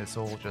of thing, it's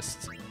all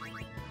just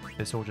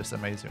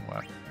amazing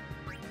work.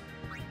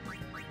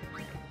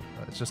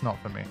 But it's just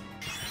not for me.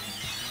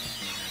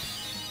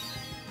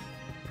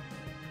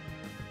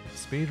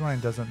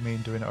 Speedrunning doesn't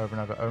mean doing it over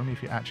and over, only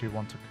if you actually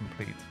want to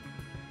complete.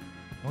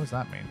 What does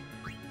that mean?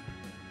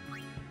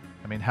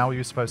 I mean, how are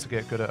you supposed to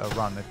get good at a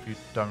run if you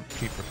don't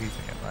keep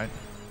repeating it, right?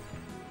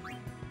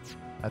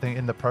 I think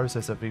in the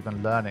process of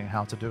even learning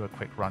how to do a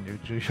quick run,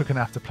 you're going to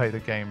have to play the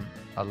game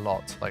a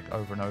lot, like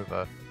over and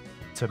over,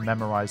 to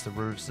memorize the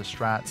routes, the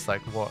strats,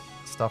 like what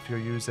stuff you're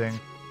using.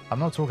 I'm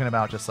not talking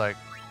about just like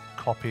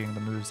copying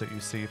the moves that you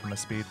see from a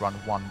speed run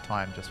one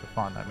time just for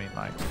fun. I mean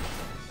like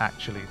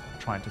actually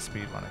trying to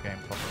speed run a game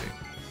properly.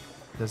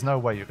 There's no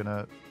way you're going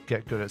to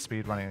get good at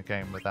speed running a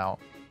game without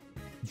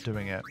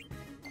doing it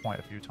quite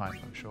a few times,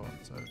 I'm sure.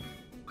 So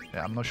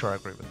yeah, I'm not sure I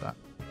agree with that.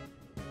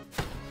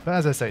 But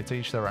as I say, to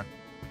each their own.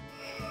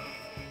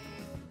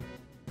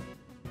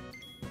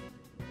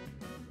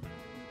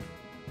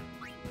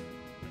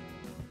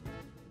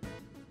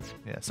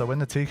 Yeah, so when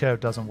the TKO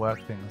doesn't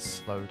work, things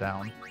slow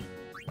down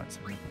quite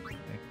significantly.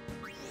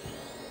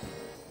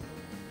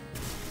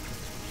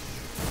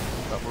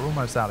 But we're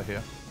almost out of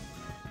here.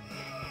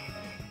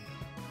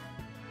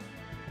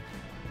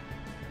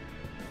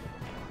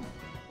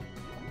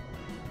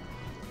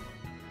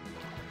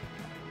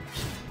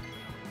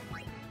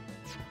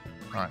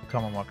 Alright,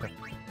 come on, Walker.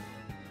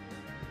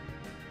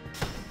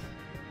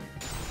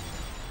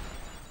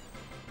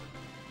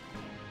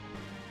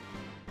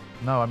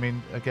 No, I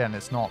mean, again,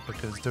 it's not,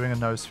 because doing a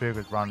no sphere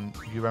grid run,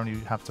 you only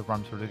have to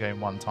run through the game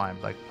one time.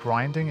 Like,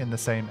 grinding in the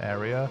same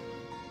area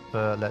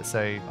for, let's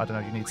say, I don't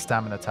know, you need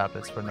stamina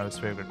tablets for a no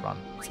sphere grid run.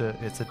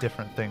 It's a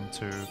different thing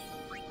to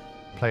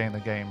playing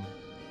the game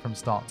from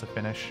start to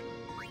finish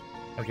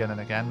again and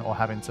again, or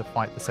having to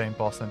fight the same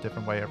boss in a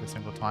different way every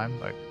single time.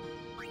 Like,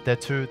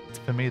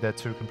 for me, they're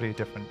two completely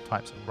different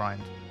types of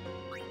grind.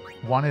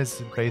 One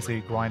is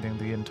basically grinding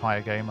the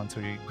entire game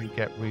until you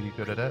get really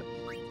good at it,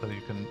 so that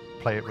you can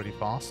play it really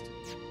fast.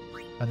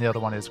 And the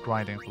other one is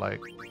grinding for like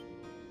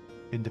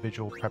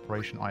individual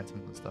preparation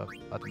items and stuff.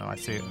 I don't know, I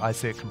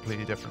see it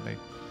completely differently.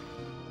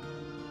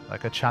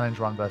 Like a challenge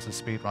run versus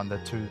speed run,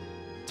 they're two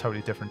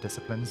totally different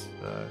disciplines,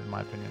 in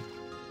my opinion.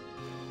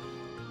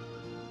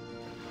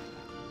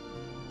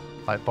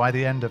 Like by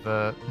the end of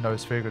a no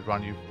sphere grid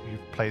run,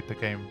 you've played the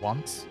game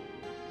once.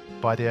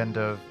 By the end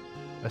of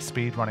a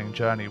speed running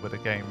journey with a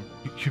game,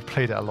 you've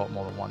played it a lot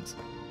more than once.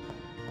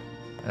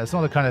 And it's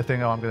not the kind of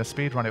thing, oh, I'm going to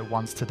speed run it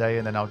once today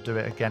and then I'll do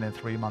it again in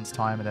 3 months'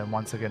 time and then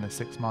once again in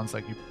 6 months.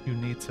 Like you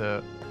need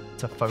to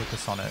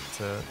focus on it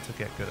to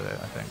get good at it,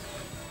 I think.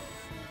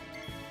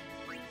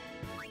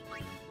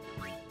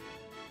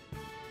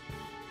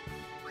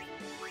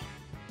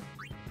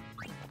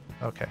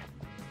 Okay,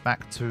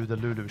 back to the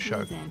Lulu show.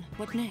 Well then,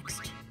 what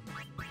next?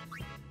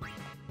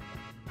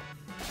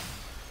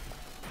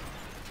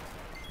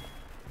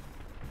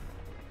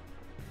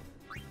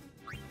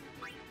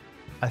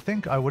 I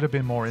think I would have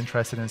been more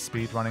interested in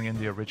speedrunning in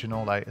the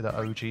original, like the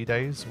OG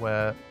days,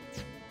 where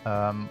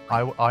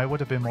I would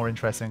have been more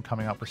interested in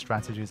coming up with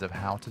strategies of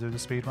how to do the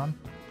speedrun.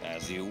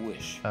 As you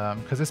wish.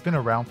 Because it's been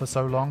around for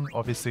so long,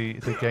 obviously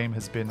the game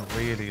has been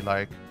really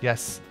like,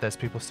 yes, there's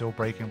people still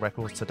breaking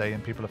records today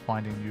and people are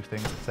finding new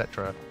things,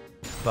 etc.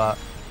 But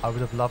I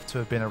would have loved to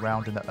have been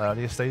around in the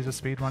earliest days of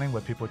speedrunning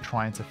where people were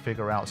trying to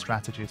figure out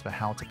strategies for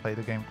how to play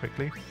the game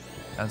quickly.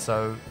 And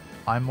so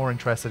I'm more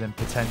interested in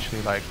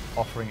potentially like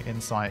offering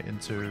insight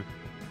into,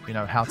 you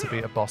know, how to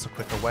beat a boss a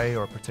quicker way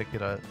or a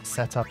particular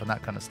setup and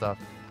that kind of stuff,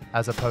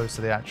 as opposed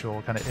to the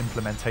actual kind of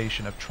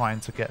implementation of trying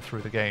to get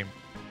through the game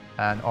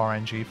and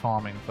RNG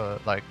farming for,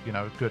 like, you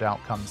know, good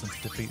outcomes and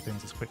to defeat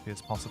things as quickly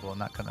as possible and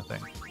that kind of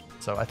thing.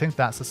 So I think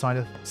that's the side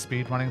of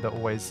speedrunning that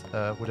always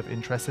would have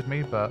interested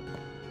me, but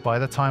by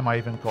the time I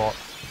even got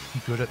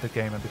good at the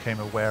game and became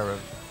aware of,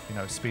 you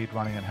know,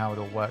 speedrunning and how it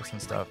all works and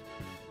stuff,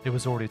 it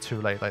was already too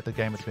late. Like the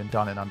game had been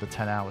done in under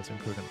 10 hours,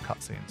 including the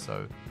cutscenes,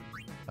 so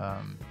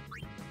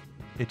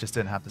it just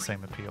didn't have the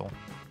same appeal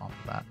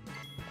after that.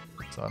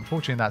 So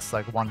unfortunately that's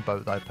like one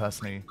boat that I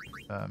personally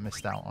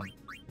missed out on.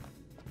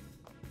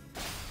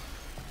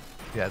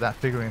 Yeah, that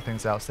figuring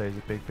things out stage is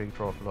a big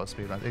draw for a lot of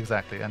speedruns.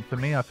 Exactly, and for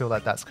me I feel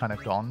like that's kind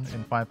of gone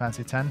in Final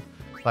Fantasy X.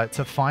 Like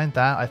to find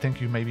that, I think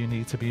you maybe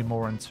need to be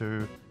more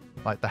into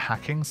like the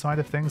hacking side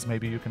of things.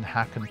 Maybe you can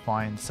hack and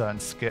find certain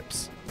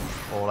skips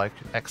or like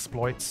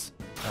exploits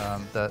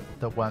that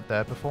weren't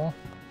there before.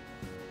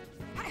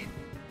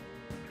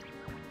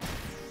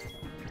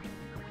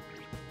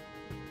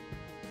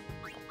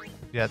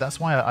 Yeah, that's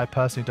why I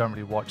personally don't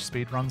really watch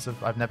speedruns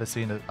of. I've never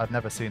seen a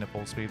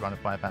full speedrun of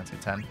Final Fantasy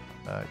X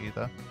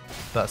either.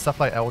 But stuff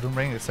like Elden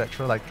Ring,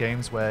 etc., like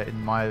games where,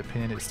 in my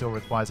opinion, it still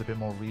requires a bit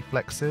more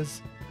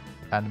reflexes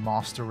and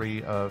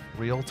mastery of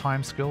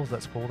real-time skills,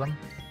 let's call them.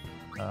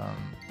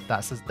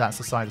 That's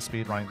the side of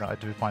speedrunning that I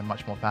do find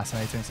much more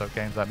fascinating. So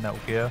games like Metal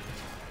Gear,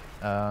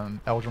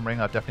 Elden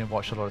Ring, I've definitely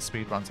watched a lot of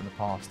speedruns in the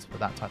past for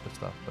that type of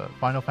stuff. But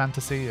Final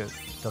Fantasy, it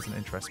doesn't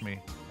interest me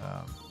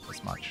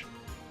as much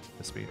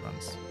for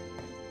speedruns.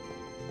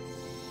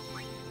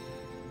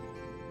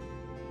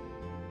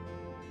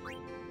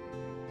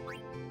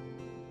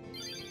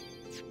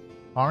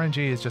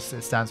 RNG is just,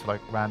 it stands for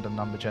like random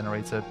number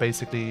generator.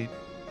 Basically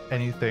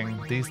anything,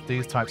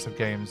 these types of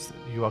games,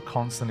 you are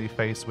constantly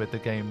faced with the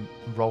game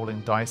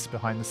rolling dice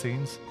behind the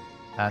scenes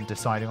and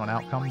deciding on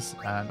outcomes,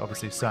 and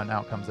obviously certain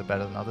outcomes are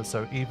better than others.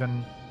 So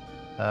even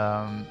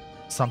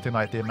something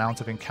like the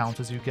amount of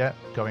encounters you get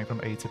going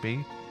from A to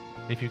B,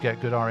 if you get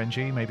good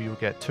RNG, maybe you'll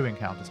get 2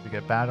 encounters. If you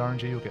get bad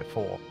RNG, you'll get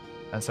 4.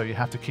 And so you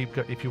have to keep,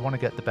 if you want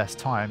to get the best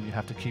time, you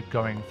have to keep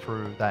going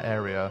through that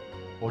area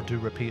or do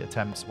repeat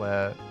attempts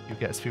where you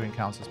get as few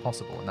encounters as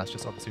possible. And that's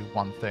just obviously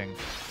one thing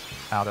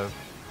out of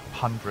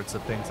hundreds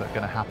of things that are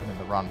going to happen in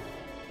the run,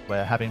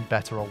 where having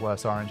better or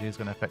worse RNG is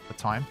going to affect the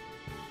time.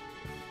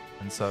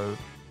 And so,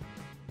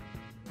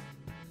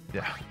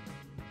 yeah.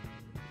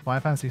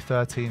 Final Fantasy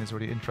 13 is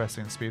really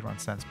interesting in speedrun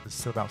sense because it's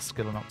still about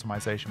skill and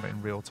optimization, but in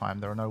real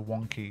time. There are no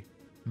wonky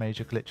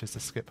major glitches to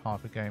skip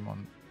half a game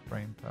on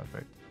frame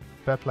perfect.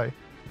 Fair play.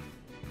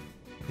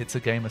 It's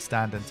a game of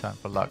stand in turn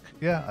for luck.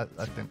 Yeah,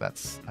 I think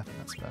that's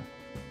fair.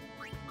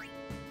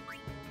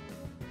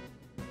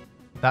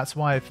 That's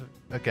why,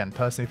 again,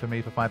 personally for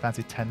me, for Final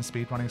Fantasy X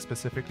speedrunning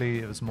specifically,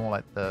 it was more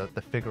like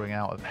the figuring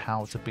out of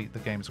how to beat the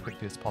game as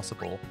quickly as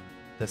possible.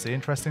 There's the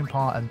interesting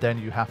part, and then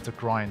you have to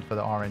grind for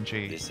the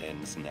RNG. This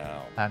ends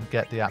now. And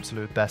get the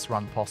absolute best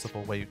run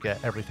possible where you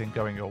get everything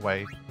going your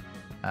way,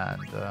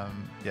 and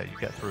yeah, you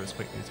get through as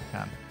quickly as you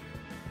can.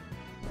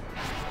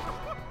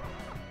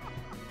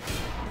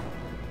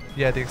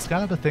 Yeah, the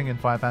Excalibur thing in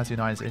Final Fantasy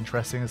IX is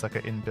interesting. It's like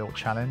an inbuilt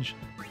challenge.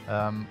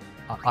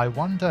 I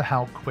wonder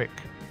how quick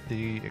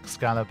the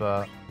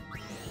Excalibur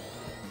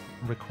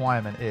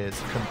requirement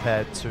is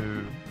compared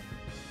to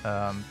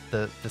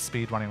the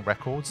speedrunning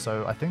record.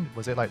 So I think,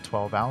 was it like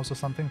 12 hours or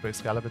something for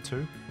Excalibur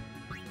 2?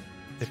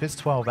 If it's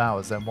 12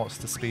 hours, then what's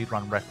the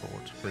speedrun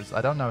record? Because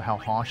I don't know how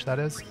harsh that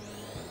is.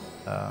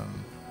 I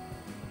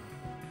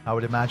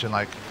would imagine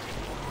like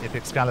if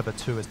Excalibur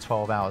 2 is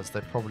 12 hours,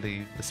 the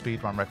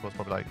speedrun record is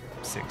probably like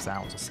 6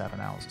 hours or 7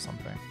 hours or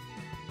something.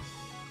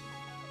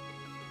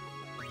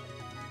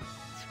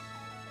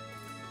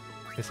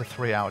 It's a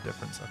 3-hour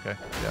difference, okay,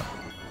 yeah.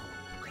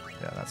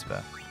 Yeah, that's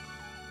fair.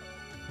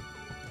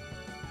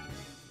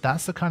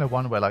 That's the kind of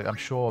one where, like, I'm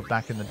sure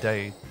back in the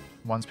day,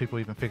 once people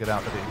even figured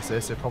out that it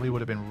exists, it probably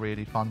would have been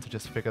really fun to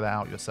just figure that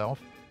out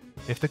yourself.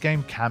 If the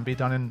game can be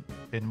done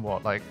in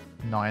what, like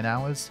 9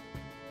 hours,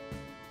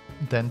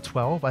 then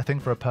 12, I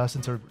think for a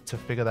person to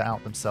figure that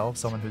out themselves,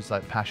 someone who's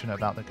like passionate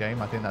about the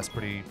game, I think that's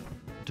pretty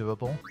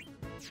doable.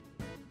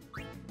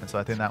 And so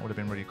I think that would have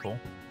been really cool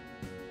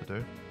to do.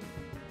 If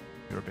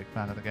you're a big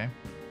fan of the game.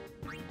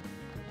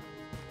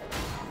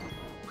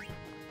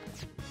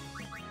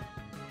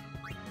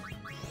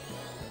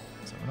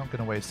 So we're not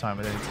going to waste time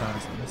with any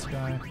turns on this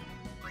guy.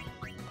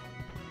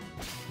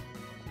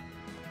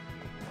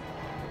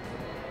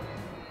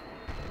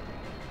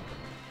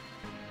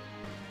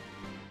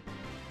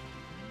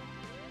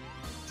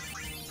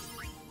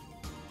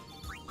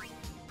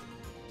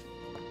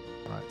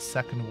 Right,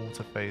 second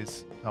water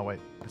phase. Oh wait,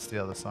 it's the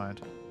other side.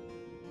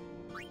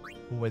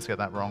 Always get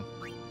that wrong.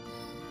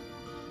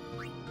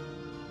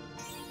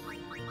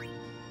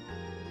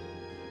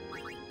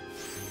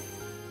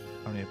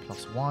 Only a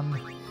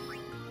 +1,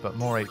 but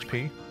more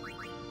HP.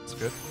 That's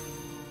good.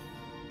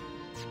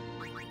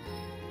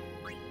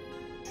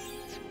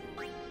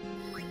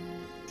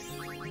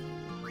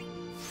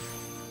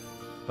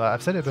 But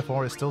I've said it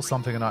before, it's still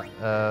something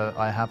that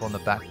I have on the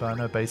back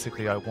burner.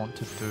 Basically, I want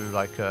to do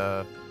like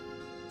a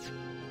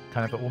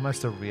kind of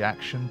almost a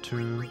reaction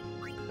to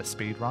a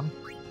speed run.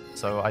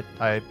 So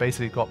I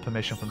basically got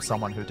permission from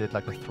someone who did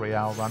like a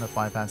 3-hour run of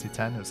Final Fantasy X.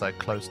 It was like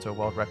close to a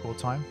world record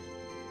time.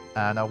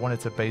 And I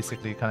wanted to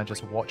basically kind of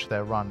just watch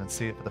their run and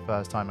see it for the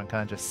first time and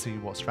kind of just see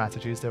what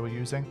strategies they were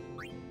using.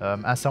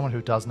 As someone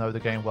who does know the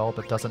game well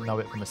but doesn't know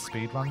it from a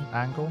speedrun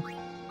angle,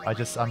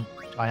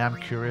 I am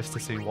curious to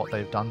see what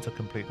they've done to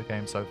complete the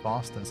game so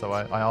fast, and so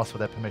I asked for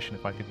their permission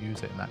if I could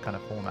use it in that kind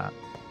of format.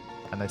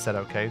 And they said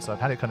okay, so I've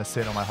had it kind of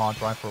sitting on my hard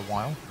drive for a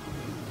while.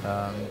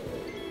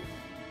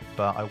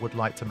 But I would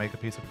like to make a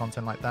piece of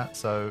content like that,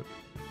 so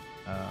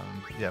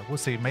yeah, we'll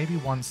see. Maybe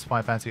once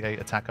Final Fantasy VIII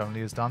Attack Only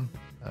is done,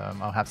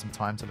 I'll have some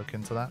time to look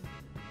into that.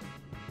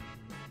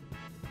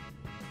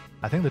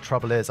 I think the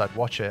trouble is I'd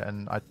watch it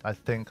and I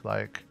think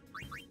like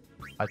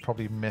I'd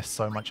probably miss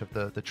so much of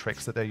the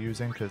tricks that they're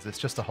using, because it's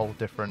just a whole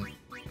different,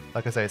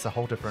 like I say, it's a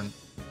whole different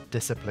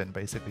discipline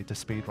basically to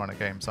speedrun a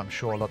game, so I'm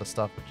sure a lot of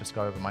stuff would just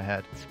go over my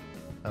head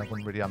and I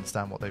wouldn't really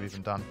understand what they've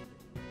even done.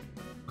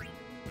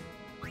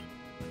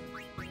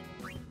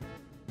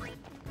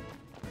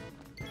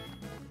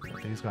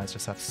 These guys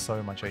just have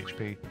so much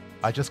HP.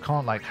 I just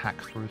can't like hack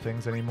through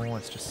things anymore,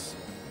 it's just...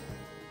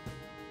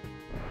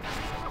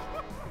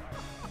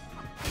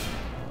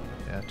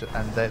 Yeah,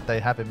 and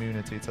they have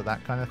immunity to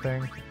that kind of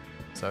thing,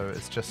 so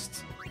it's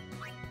just...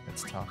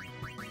 it's tough.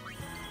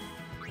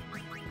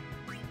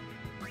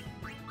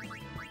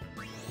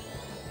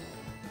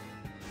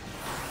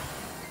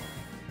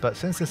 But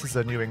since this is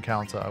a new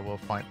encounter, I will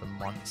fight them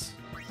once.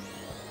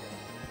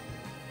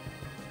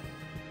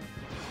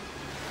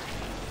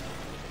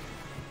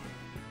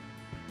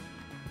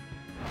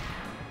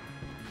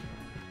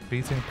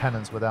 Beating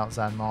Penance without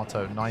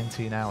Zanmato,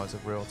 19 hours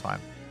of real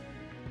time.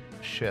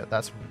 Shit,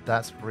 that's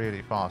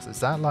really fast. Is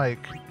that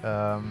like...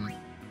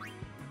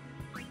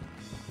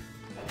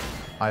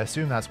 I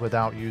assume that's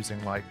without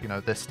using like, you know,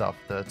 this stuff,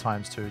 the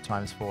 ×2,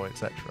 ×4,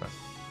 etc.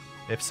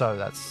 If so,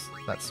 that's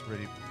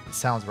really... it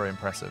sounds very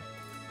impressive.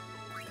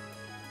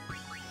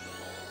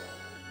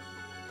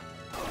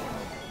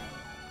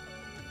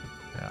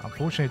 Yeah,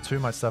 unfortunately too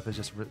much stuff is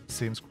just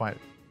seems quite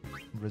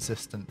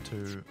resistant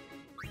to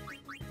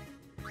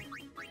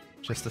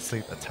just a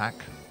sleep attack.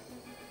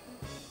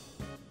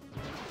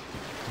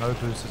 No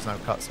boosters, no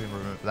cutscene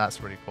removed.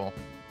 That's really cool.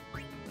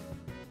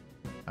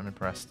 I'm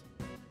impressed.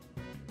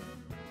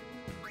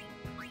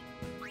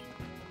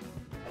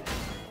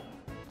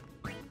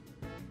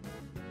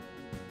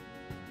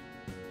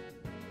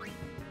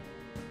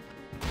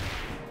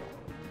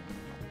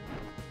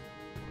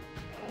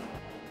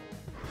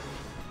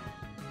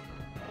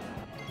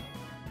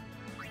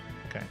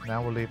 Okay,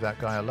 now we'll leave that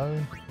guy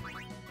alone.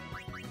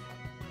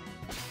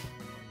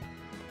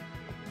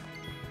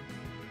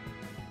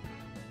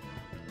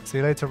 See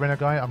you later,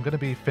 Rinnegai. I'm going to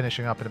be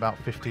finishing up in about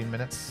 15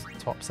 minutes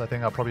tops. I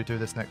think I'll probably do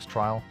this next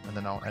trial and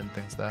then I'll end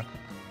things there.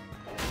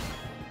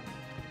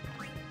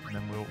 And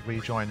then we'll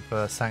rejoin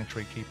for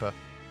Sanctuary Keeper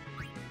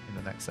in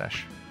the next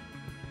sesh.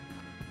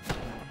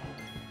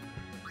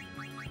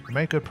 We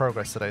made good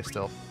progress today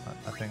still.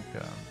 I think we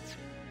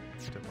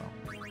did well.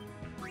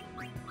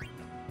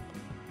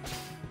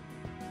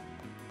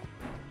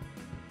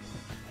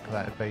 Look at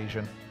that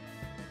evasion.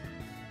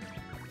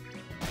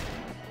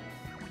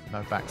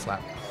 No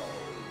backslap.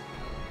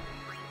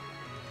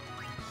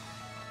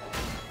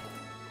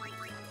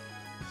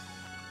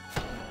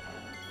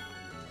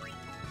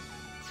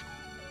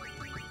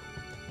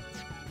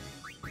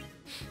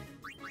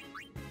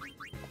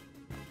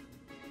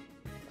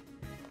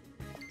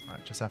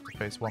 Just have to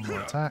face one more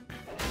attack.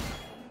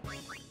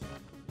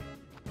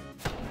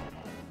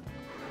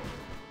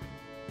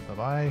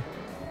 Bye-bye.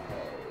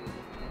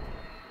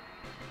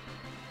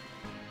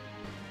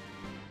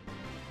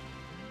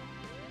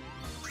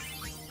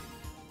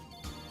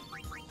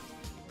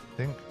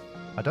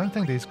 I don't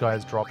think these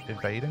guys drop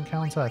evade and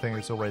counter. I think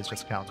it's always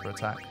just counter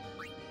attack.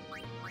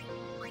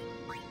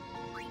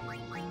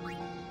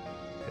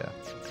 Yeah.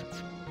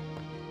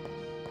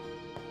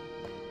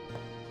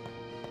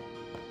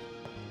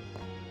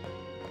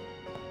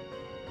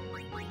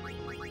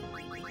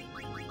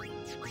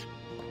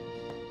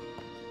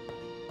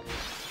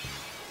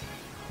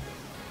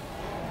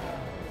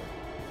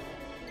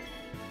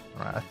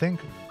 Alright, I think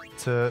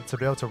to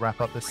be able to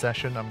wrap up this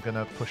session, I'm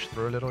gonna push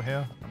through a little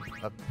here.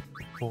 I've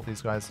fought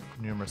these guys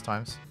numerous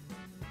times.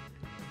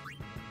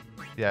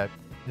 Yeah,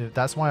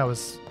 that's why I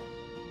was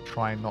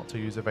trying not to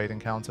use evade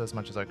and counter as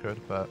much as I could,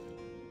 but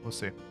we'll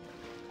see.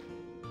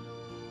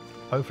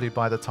 Hopefully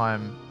by the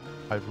time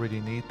I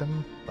really need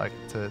them, like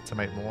to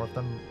make more of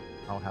them,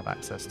 I'll have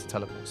access to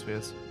teleport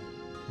spheres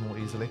more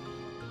easily.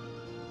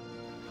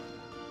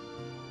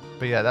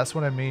 But yeah, that's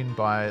what I mean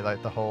by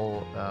like the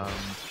whole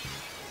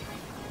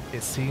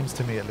it seems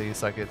to me at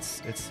least like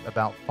it's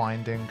about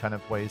finding kind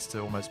of ways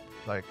to almost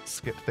like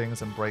skip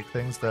things and break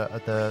things that are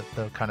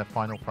the kind of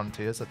final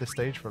frontiers at this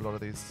stage for a lot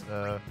of these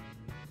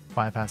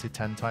Final Fantasy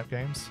X type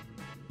games.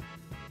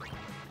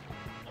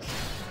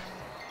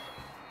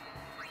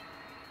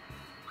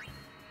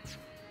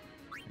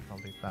 I'll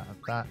leave that at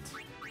that.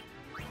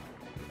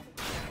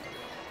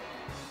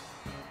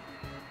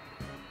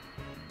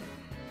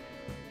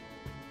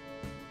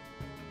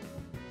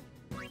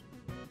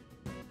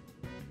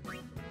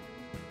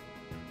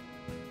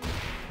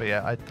 But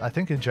yeah, I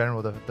think in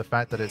general the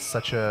fact that it's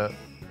such a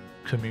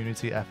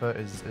community effort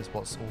is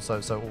what's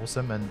also so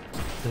awesome, and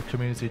the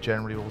community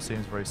generally all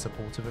seems very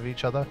supportive of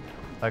each other.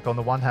 Like on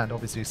the one hand,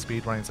 obviously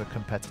speedrunning is a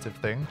competitive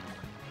thing,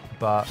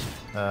 but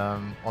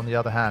on the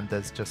other hand,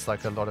 there's just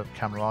like a lot of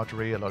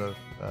camaraderie, a lot of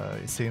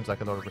it seems like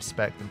a lot of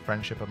respect and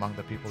friendship among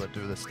the people that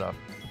do this stuff,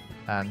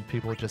 and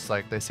people just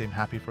like they seem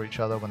happy for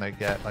each other when they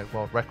get like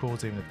world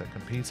records, even if they're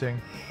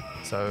competing.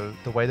 So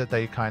the way that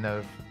they kind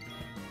of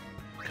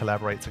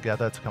collaborate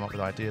together to come up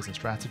with ideas and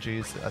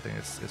strategies, I think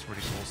it's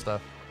really cool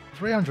stuff.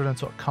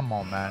 312, come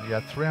on man, yeah,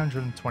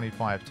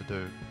 325 to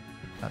do.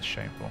 That's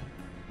shameful.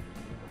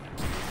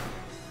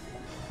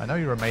 I know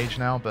you're a mage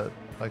now, but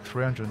like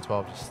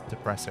 312 is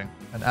depressing.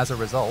 And as a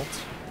result,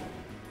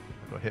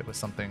 I got hit with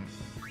something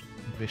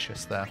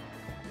vicious there.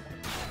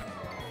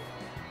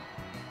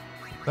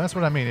 That's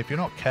what I mean, if you're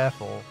not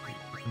careful,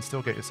 you can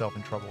still get yourself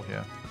in trouble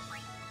here.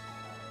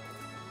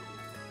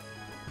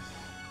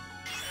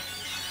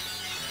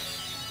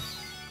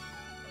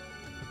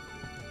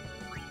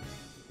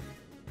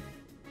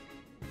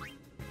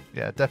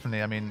 Yeah,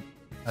 definitely. I mean,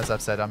 as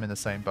I've said, I'm in the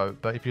same boat.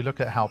 But if you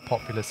look at how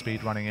popular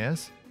speedrunning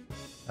is,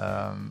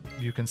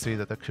 you can see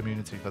that the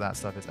community for that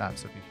stuff is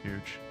absolutely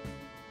huge.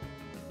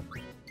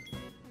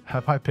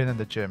 Have I been in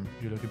the gym?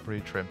 You're looking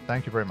pretty trim.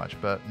 Thank you very much,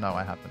 but no,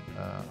 I haven't.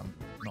 I'm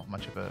not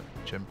much of a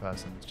gym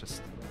person.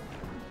 It's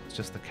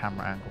just the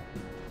camera angle.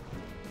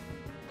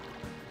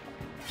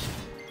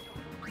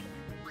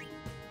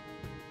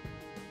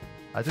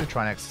 I do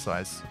try and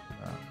exercise,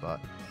 but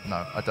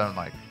no, I don't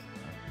like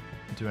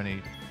do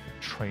any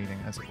training,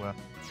 as it were.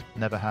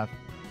 Never have.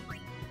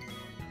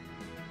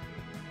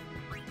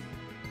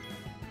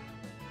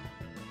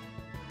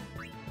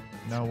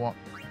 You know what?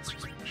 Let's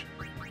just finish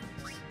it.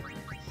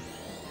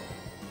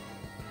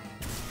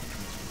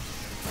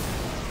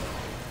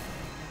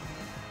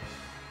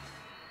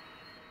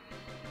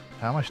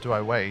 How much do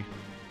I weigh?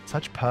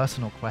 Such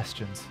personal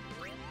questions.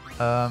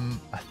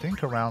 I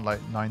think around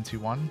like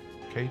 91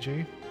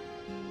 kg.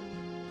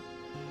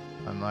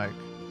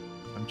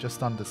 I'm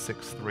just under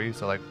 6'3",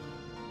 so like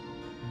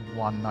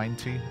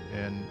 190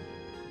 in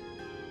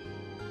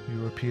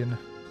European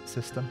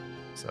system,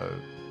 so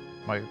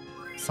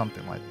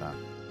something like that.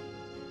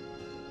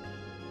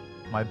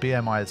 My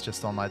BMI is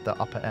just on like the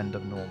upper end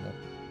of normal.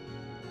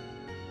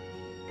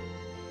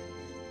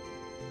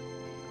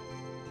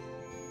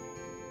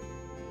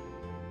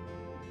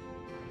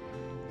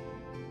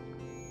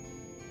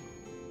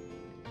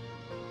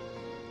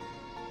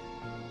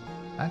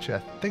 Actually, I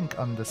think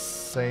I'm the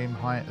same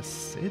height as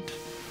Sid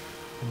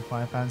in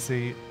Final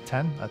Fantasy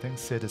X. I think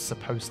Sid is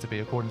supposed to be,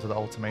 according to the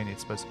Ultimania,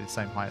 it's supposed to be the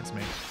same height as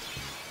me.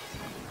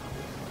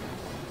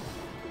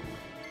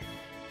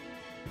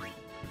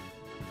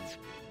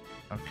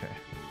 Okay.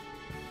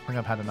 I think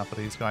I've had enough of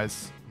these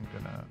guys.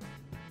 I'm gonna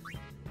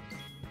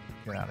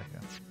get out of here.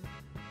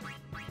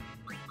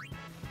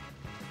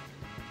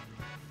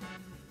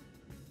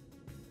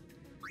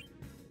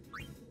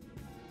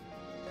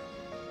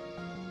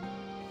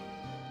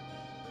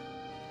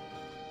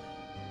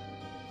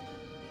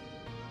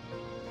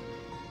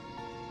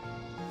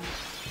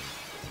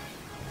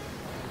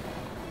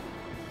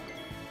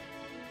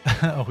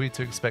 Are we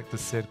to expect the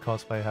Sid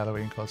cosplay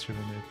Halloween costume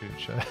in the near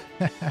future?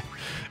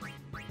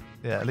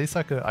 Yeah, at least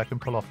I can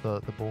pull off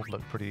the bald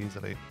look pretty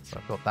easily, so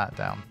I've got that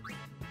down.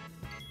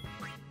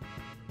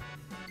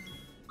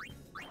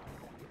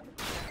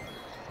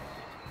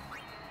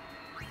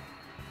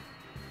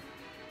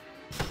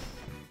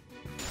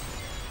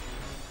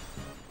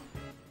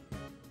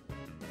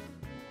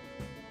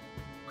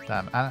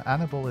 Damn,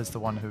 Annabelle is the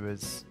one who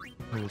is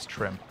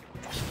trim.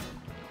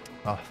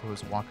 Oh, I thought it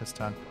was Waka's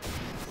turn.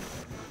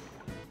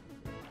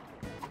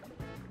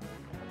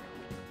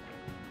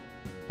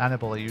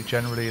 Hannibal, are you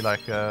generally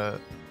like are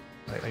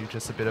you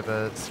just a bit of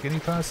a skinny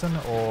person,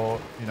 or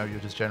you know, you're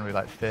just generally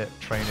like fit,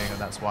 training, and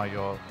that's why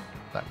you're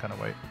that kind of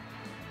weight?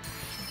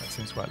 That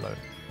seems quite low.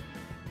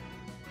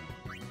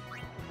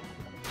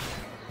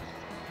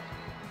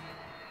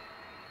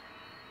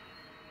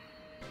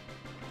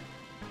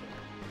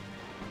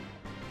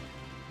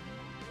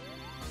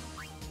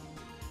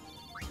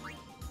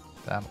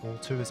 Damn, all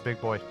two is big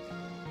boy.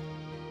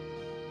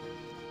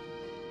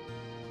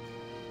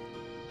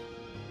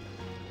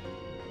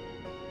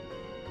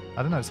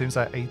 I don't know, it seems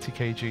like 80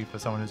 kg for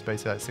someone who's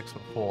basically like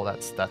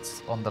 6'4",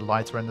 that's on the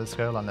lighter end of the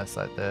scale, unless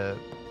like they're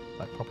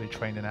like properly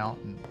training out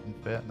and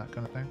fit and that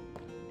kind of thing.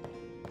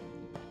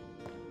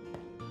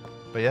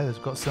 But yeah, there's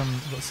got some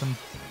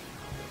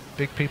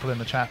big people in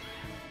the chat.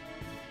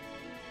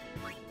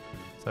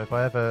 So if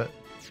I ever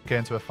get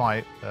into a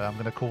fight, I'm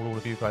going to call all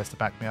of you guys to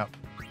back me up.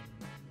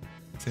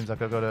 Seems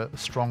like I've got a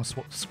strong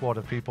squad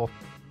of people,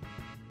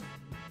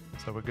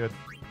 so we're good.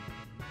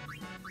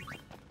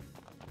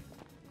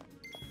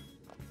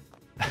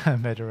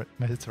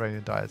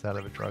 Mediterranean diet is a hell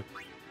of a drug.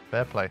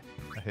 Fair play,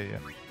 I hear you.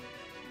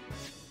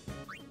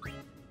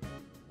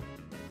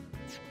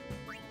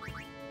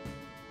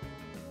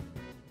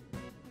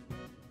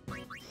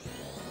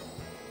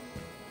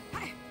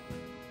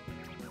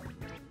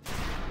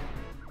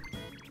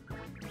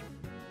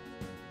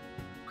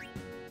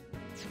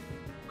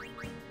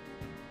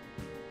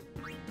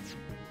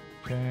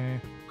 Okay.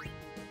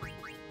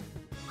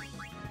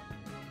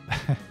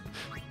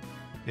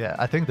 Yeah,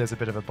 I think there's a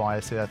bit of a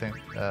bias here. I think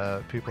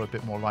people are a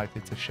bit more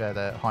likely to share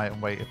their height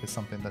and weight if it's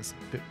something that's a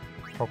bit,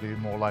 probably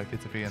more likely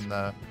to be in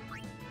the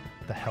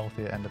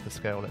healthier end of the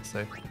scale, let's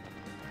say.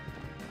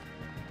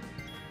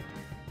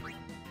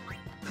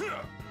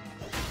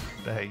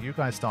 But hey, you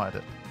guys started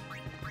it.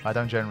 I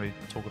don't generally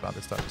talk about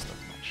this type of stuff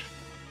much.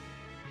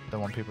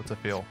 Don't want people to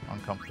feel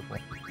uncomfortable.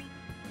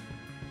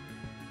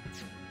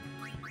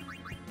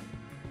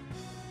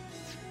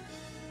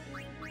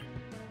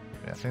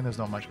 Yeah, I think there's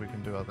not much we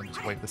can do other than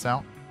just wait this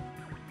out.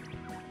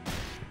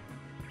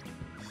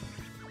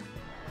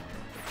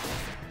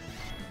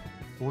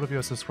 All of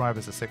your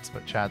subscribers are 6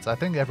 foot chads. I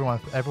think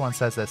everyone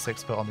says they're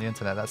 6 foot on the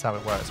internet. That's how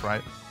it works,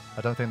 right?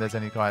 I don't think there's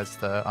any guys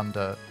that are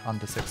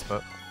under 6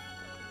 foot.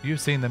 You've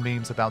seen the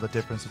memes about the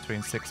difference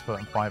between 6 foot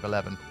and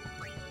 5'11".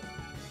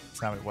 That's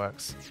how it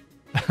works.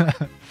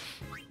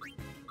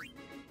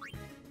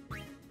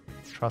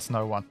 Trust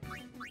no one.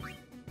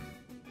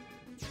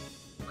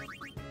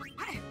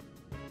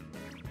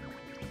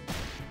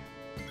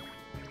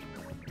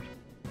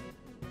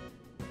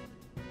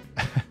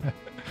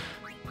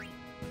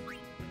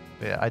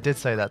 But yeah, I did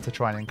say that to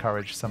try and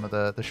encourage some of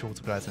the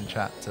shorter guys in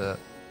chat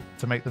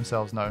to make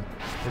themselves known.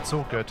 It's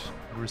all good.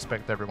 We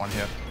respect everyone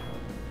here.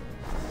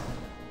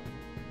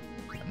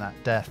 And that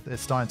death is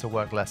starting to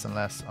work less and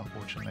less,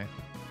 unfortunately.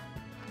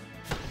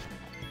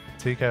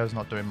 TKO's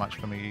not doing much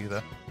for me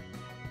either.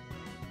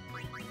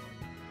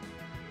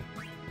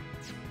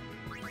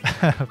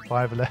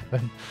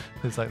 5'11"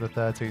 is like the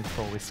 13th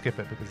fall. We skip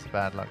it because it's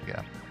bad luck,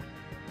 yeah.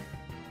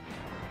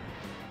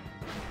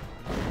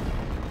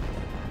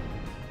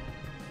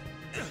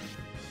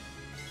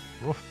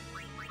 Oof.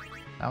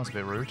 That was a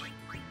bit rude.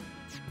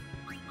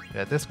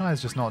 Yeah, this guy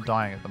is just not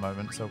dying at the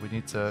moment, so we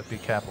need to be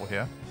careful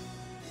here.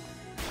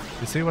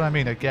 You see what I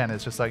mean? Again,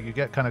 it's just like you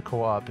get kind of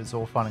caught up, it's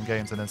all fun and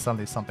games, and then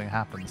suddenly something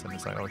happens, and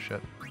it's like, oh shit,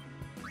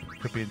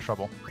 could be in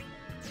trouble.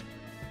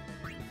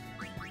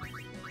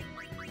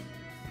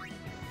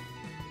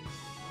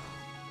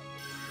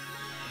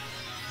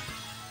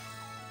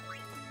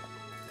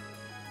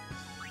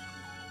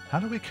 How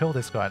did we kill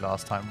this guy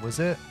last time? Was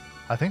it...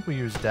 I think we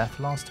used death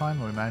last time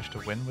and we managed to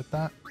win with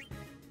that.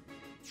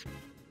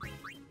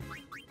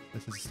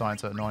 This is starting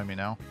to annoy me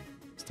now.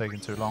 It's taking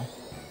too long.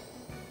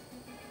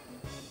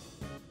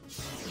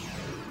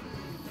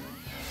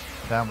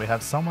 Then we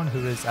have someone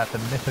who is at the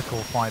mythical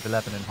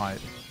 5'11" in height.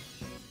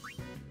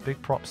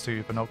 Big props to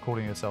you for not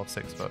calling yourself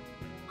 6 foot.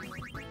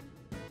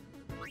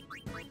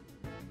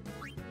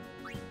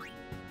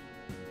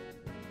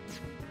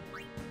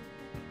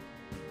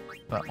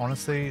 But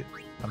honestly,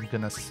 I'm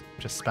gonna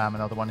just spam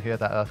another one here.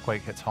 That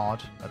earthquake hits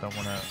hard. I don't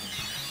want to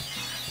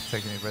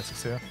take any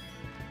risks here.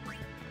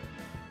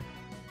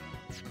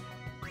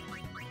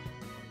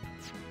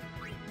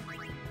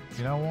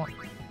 You know what?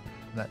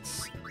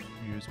 Let's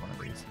use one of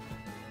these.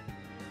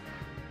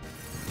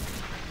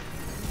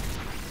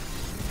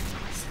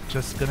 It's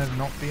just gonna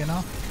not be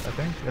enough, I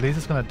think. At least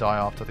it's gonna die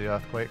after the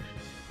earthquake.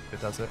 If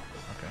it does it.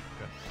 Okay,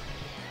 good.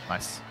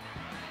 Nice.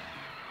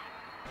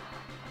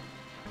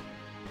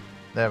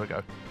 There we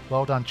go.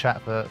 Well done,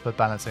 chat, for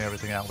balancing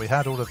everything out. We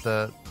had all of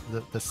the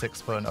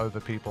 6 foot and over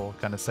people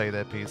kind of say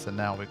their piece, and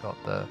now we've got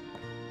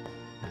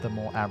the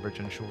more average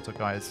and shorter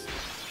guys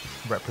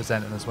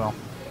representing as well.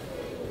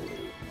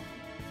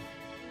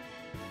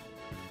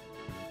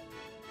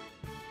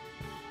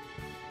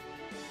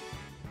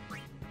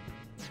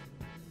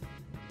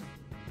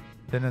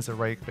 Thin as a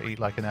rake but eat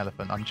like an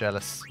elephant. I'm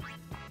jealous.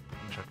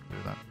 I'm wish I could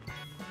do that.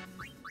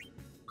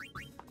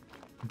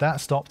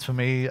 That stopped for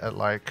me at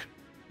like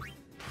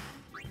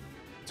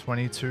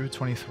 22,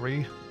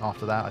 23.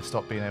 After that, I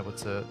stopped being able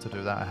to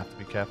do that. I have to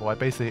be careful. I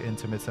basically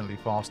intermittently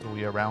fast all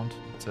year round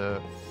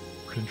to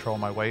control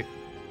my weight,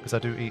 because I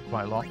do eat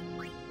quite a lot.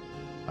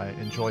 I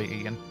enjoy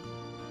eating,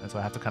 and so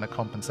I have to kind of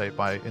compensate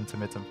by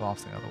intermittent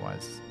fasting,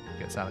 otherwise it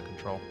gets out of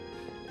control.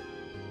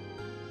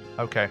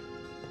 Okay,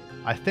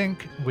 I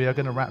think we are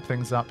going to wrap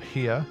things up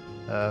here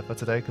for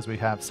today, because we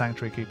have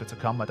Sanctuary Keeper to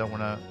come. I don't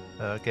want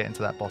to get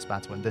into that boss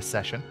battle in this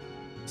session.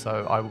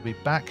 So I will be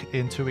back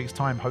in 2 weeks'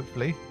 time,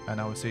 hopefully,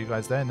 and I will see you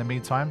guys there. In the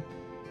meantime,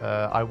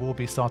 I will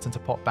be starting to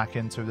pop back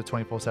into the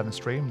 24/7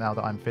 stream now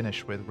that I'm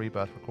finished with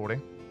Rebirth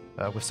recording.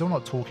 We're still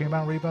not talking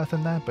about Rebirth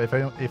in there, but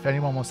if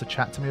anyone wants to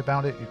chat to me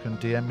about it, you can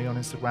DM me on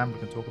Instagram. We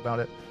can talk about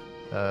it,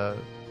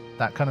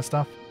 that kind of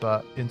stuff.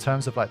 But in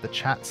terms of like the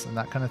chats and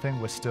that kind of thing,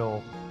 we're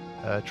still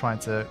trying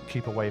to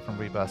keep away from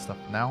Rebirth stuff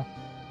for now.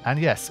 And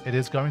yes, it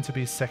is going to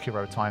be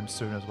Sekiro time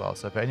soon as well.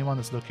 So if anyone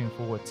is looking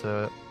forward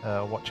to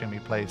watching me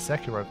play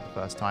Sekiro for the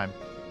first time,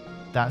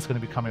 that's going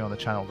to be coming on the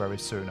channel very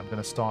soon. I'm going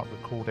to start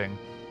recording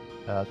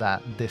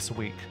that this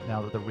week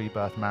now that the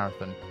Rebirth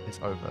Marathon is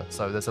over.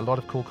 So there's a lot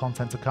of cool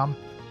content to come.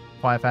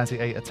 Final Fantasy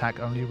VIII Attack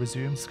only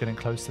resumes. It's getting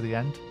close to the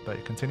end, but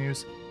it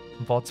continues.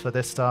 VODs for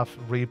this stuff.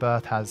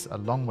 Rebirth has a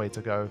long way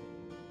to go.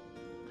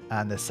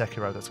 And there's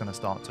Sekiro that's going to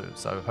start too.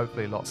 So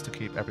hopefully lots to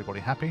keep everybody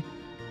happy.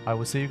 I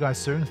will see you guys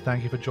soon.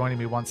 Thank you for joining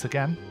me once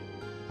again,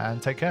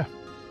 and take care.